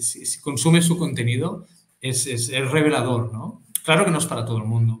consumes su contenido, es revelador, ¿no? Claro que no es para todo el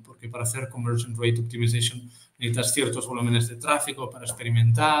mundo, porque para hacer Conversion Rate Optimization necesitas ciertos volúmenes de tráfico para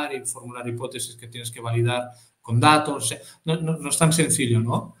experimentar y formular hipótesis que tienes que validar con datos. O sea, no es tan sencillo,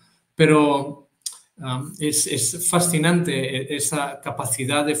 ¿no? Pero es fascinante esa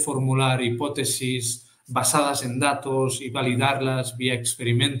capacidad de formular hipótesis basadas en datos y validarlas vía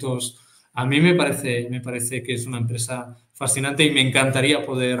experimentos. A mí me parece que es una empresa fascinante y me encantaría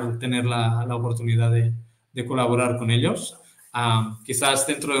poder tener la oportunidad de colaborar con ellos. Quizás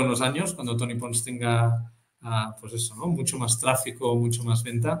dentro de unos años, cuando Toni Pons tenga pues eso, ¿no? Mucho más tráfico, mucho más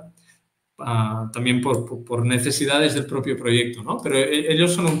venta, también por necesidades del propio proyecto, ¿no? Pero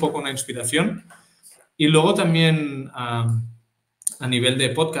ellos son un poco una inspiración. Y luego también a nivel de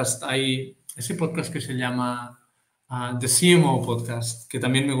podcast hay ese podcast que se llama The CMO Podcast, que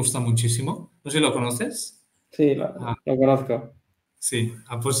también me gusta muchísimo. No sé si lo conoces. Sí, lo conozco. Sí,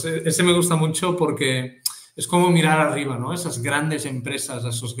 pues ese me gusta mucho porque es como mirar arriba, ¿no? Esas grandes empresas, a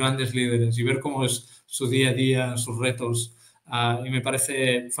esos grandes líderes y ver cómo es su día a día, sus retos. Y me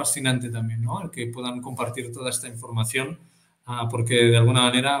parece fascinante también, ¿no? El que puedan compartir toda esta información, porque de alguna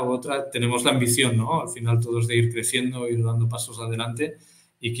manera u otra tenemos la ambición, ¿no? Al final todos de ir creciendo, ir dando pasos adelante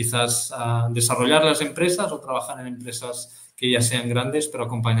y quizás desarrollar las empresas o trabajar en empresas que ya sean grandes, pero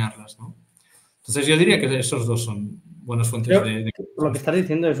acompañarlas, ¿no? Entonces yo diría que esos dos son buenas fuentes de... Lo que estás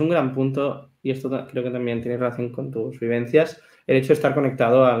diciendo es un gran punto, y esto creo que también tiene relación con tus vivencias, el hecho de estar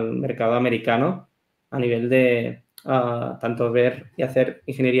conectado al mercado americano a nivel de tanto ver y hacer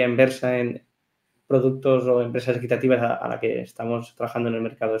ingeniería inversa en productos o empresas equitativas a la que estamos trabajando en el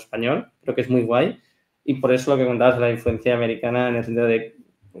mercado español. Creo que es muy guay. Y por eso lo que contabas de la influencia americana en el sentido de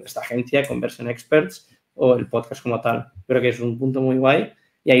esta agencia, Conversion Experts, o el podcast como tal. Creo que es un punto muy guay.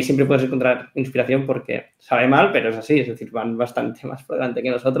 Y ahí siempre puedes encontrar inspiración porque sabe mal, pero es así. Es decir, van bastante más por delante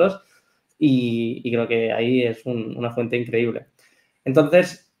que nosotros. Y creo que ahí es una fuente increíble.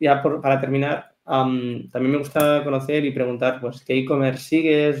 Entonces, ya para terminar, también me gusta conocer y preguntar pues, qué e-commerce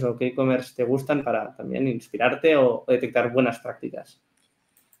sigues o qué e-commerce te gustan para también inspirarte o detectar buenas prácticas.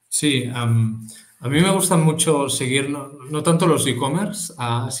 Sí, a mí me gustan mucho seguir no tanto los e-commerce,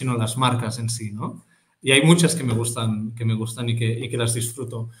 sino las marcas en sí, ¿no? Y hay muchas que me gustan y que las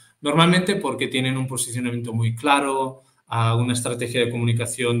disfruto. Normalmente porque tienen un posicionamiento muy claro, una estrategia de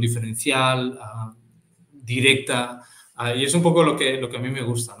comunicación diferencial, directa. Y es un poco lo que a mí me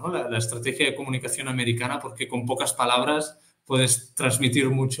gusta, ¿no? La estrategia de comunicación americana, porque con pocas palabras puedes transmitir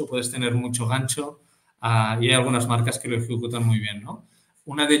mucho, puedes tener mucho gancho, y hay algunas marcas que lo ejecutan muy bien, ¿no?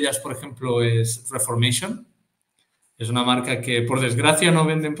 Una de ellas, por ejemplo, es Reformation. Es una marca que, por desgracia, no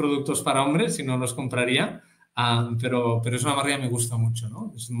venden productos para hombres, si no los compraría, pero es una marca que me gusta mucho,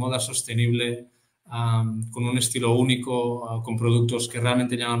 ¿no? Es moda sostenible, con un estilo único, con productos que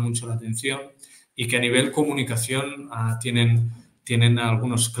realmente llaman mucho la atención y que a nivel comunicación tienen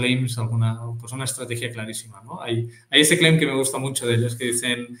algunos claims, pues una estrategia clarísima, ¿no? Hay ese claim que me gusta mucho de ellos que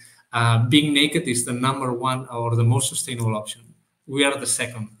dicen being naked is the number one or the most sustainable option. We are the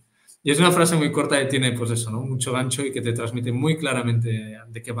second. Y es una frase muy corta que tiene, pues eso, ¿no? Mucho gancho y que te transmite muy claramente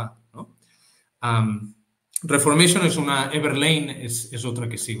de qué va, ¿no? Reformation es una, Everlane es otra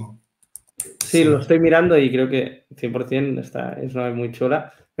que sigo. Sí, lo estoy mirando y creo que 100% es una muy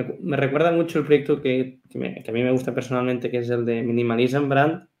chula. Me recuerda mucho el proyecto que a mí me gusta personalmente, que es el de Minimalism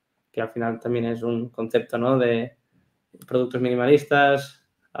Brand, que al final también es un concepto, ¿no? De productos minimalistas,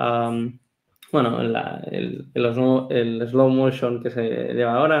 bueno, el slow motion que se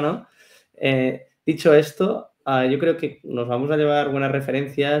lleva ahora, ¿no? Dicho esto, yo creo que nos vamos a llevar buenas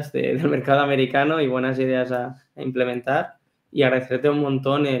referencias del mercado americano y buenas ideas a implementar, y agradecerte un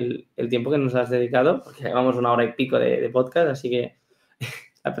montón el tiempo que nos has dedicado, porque llevamos 1 hora y pico de podcast, así que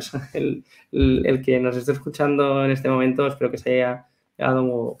la persona, el que nos esté escuchando en este momento, espero que se haya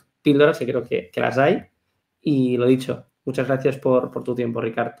dado píldoras, que creo que las hay. Y lo dicho, muchas gracias por tu tiempo,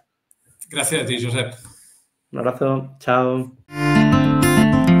 Ricard. Gracias a ti, Josep. Un abrazo, chao.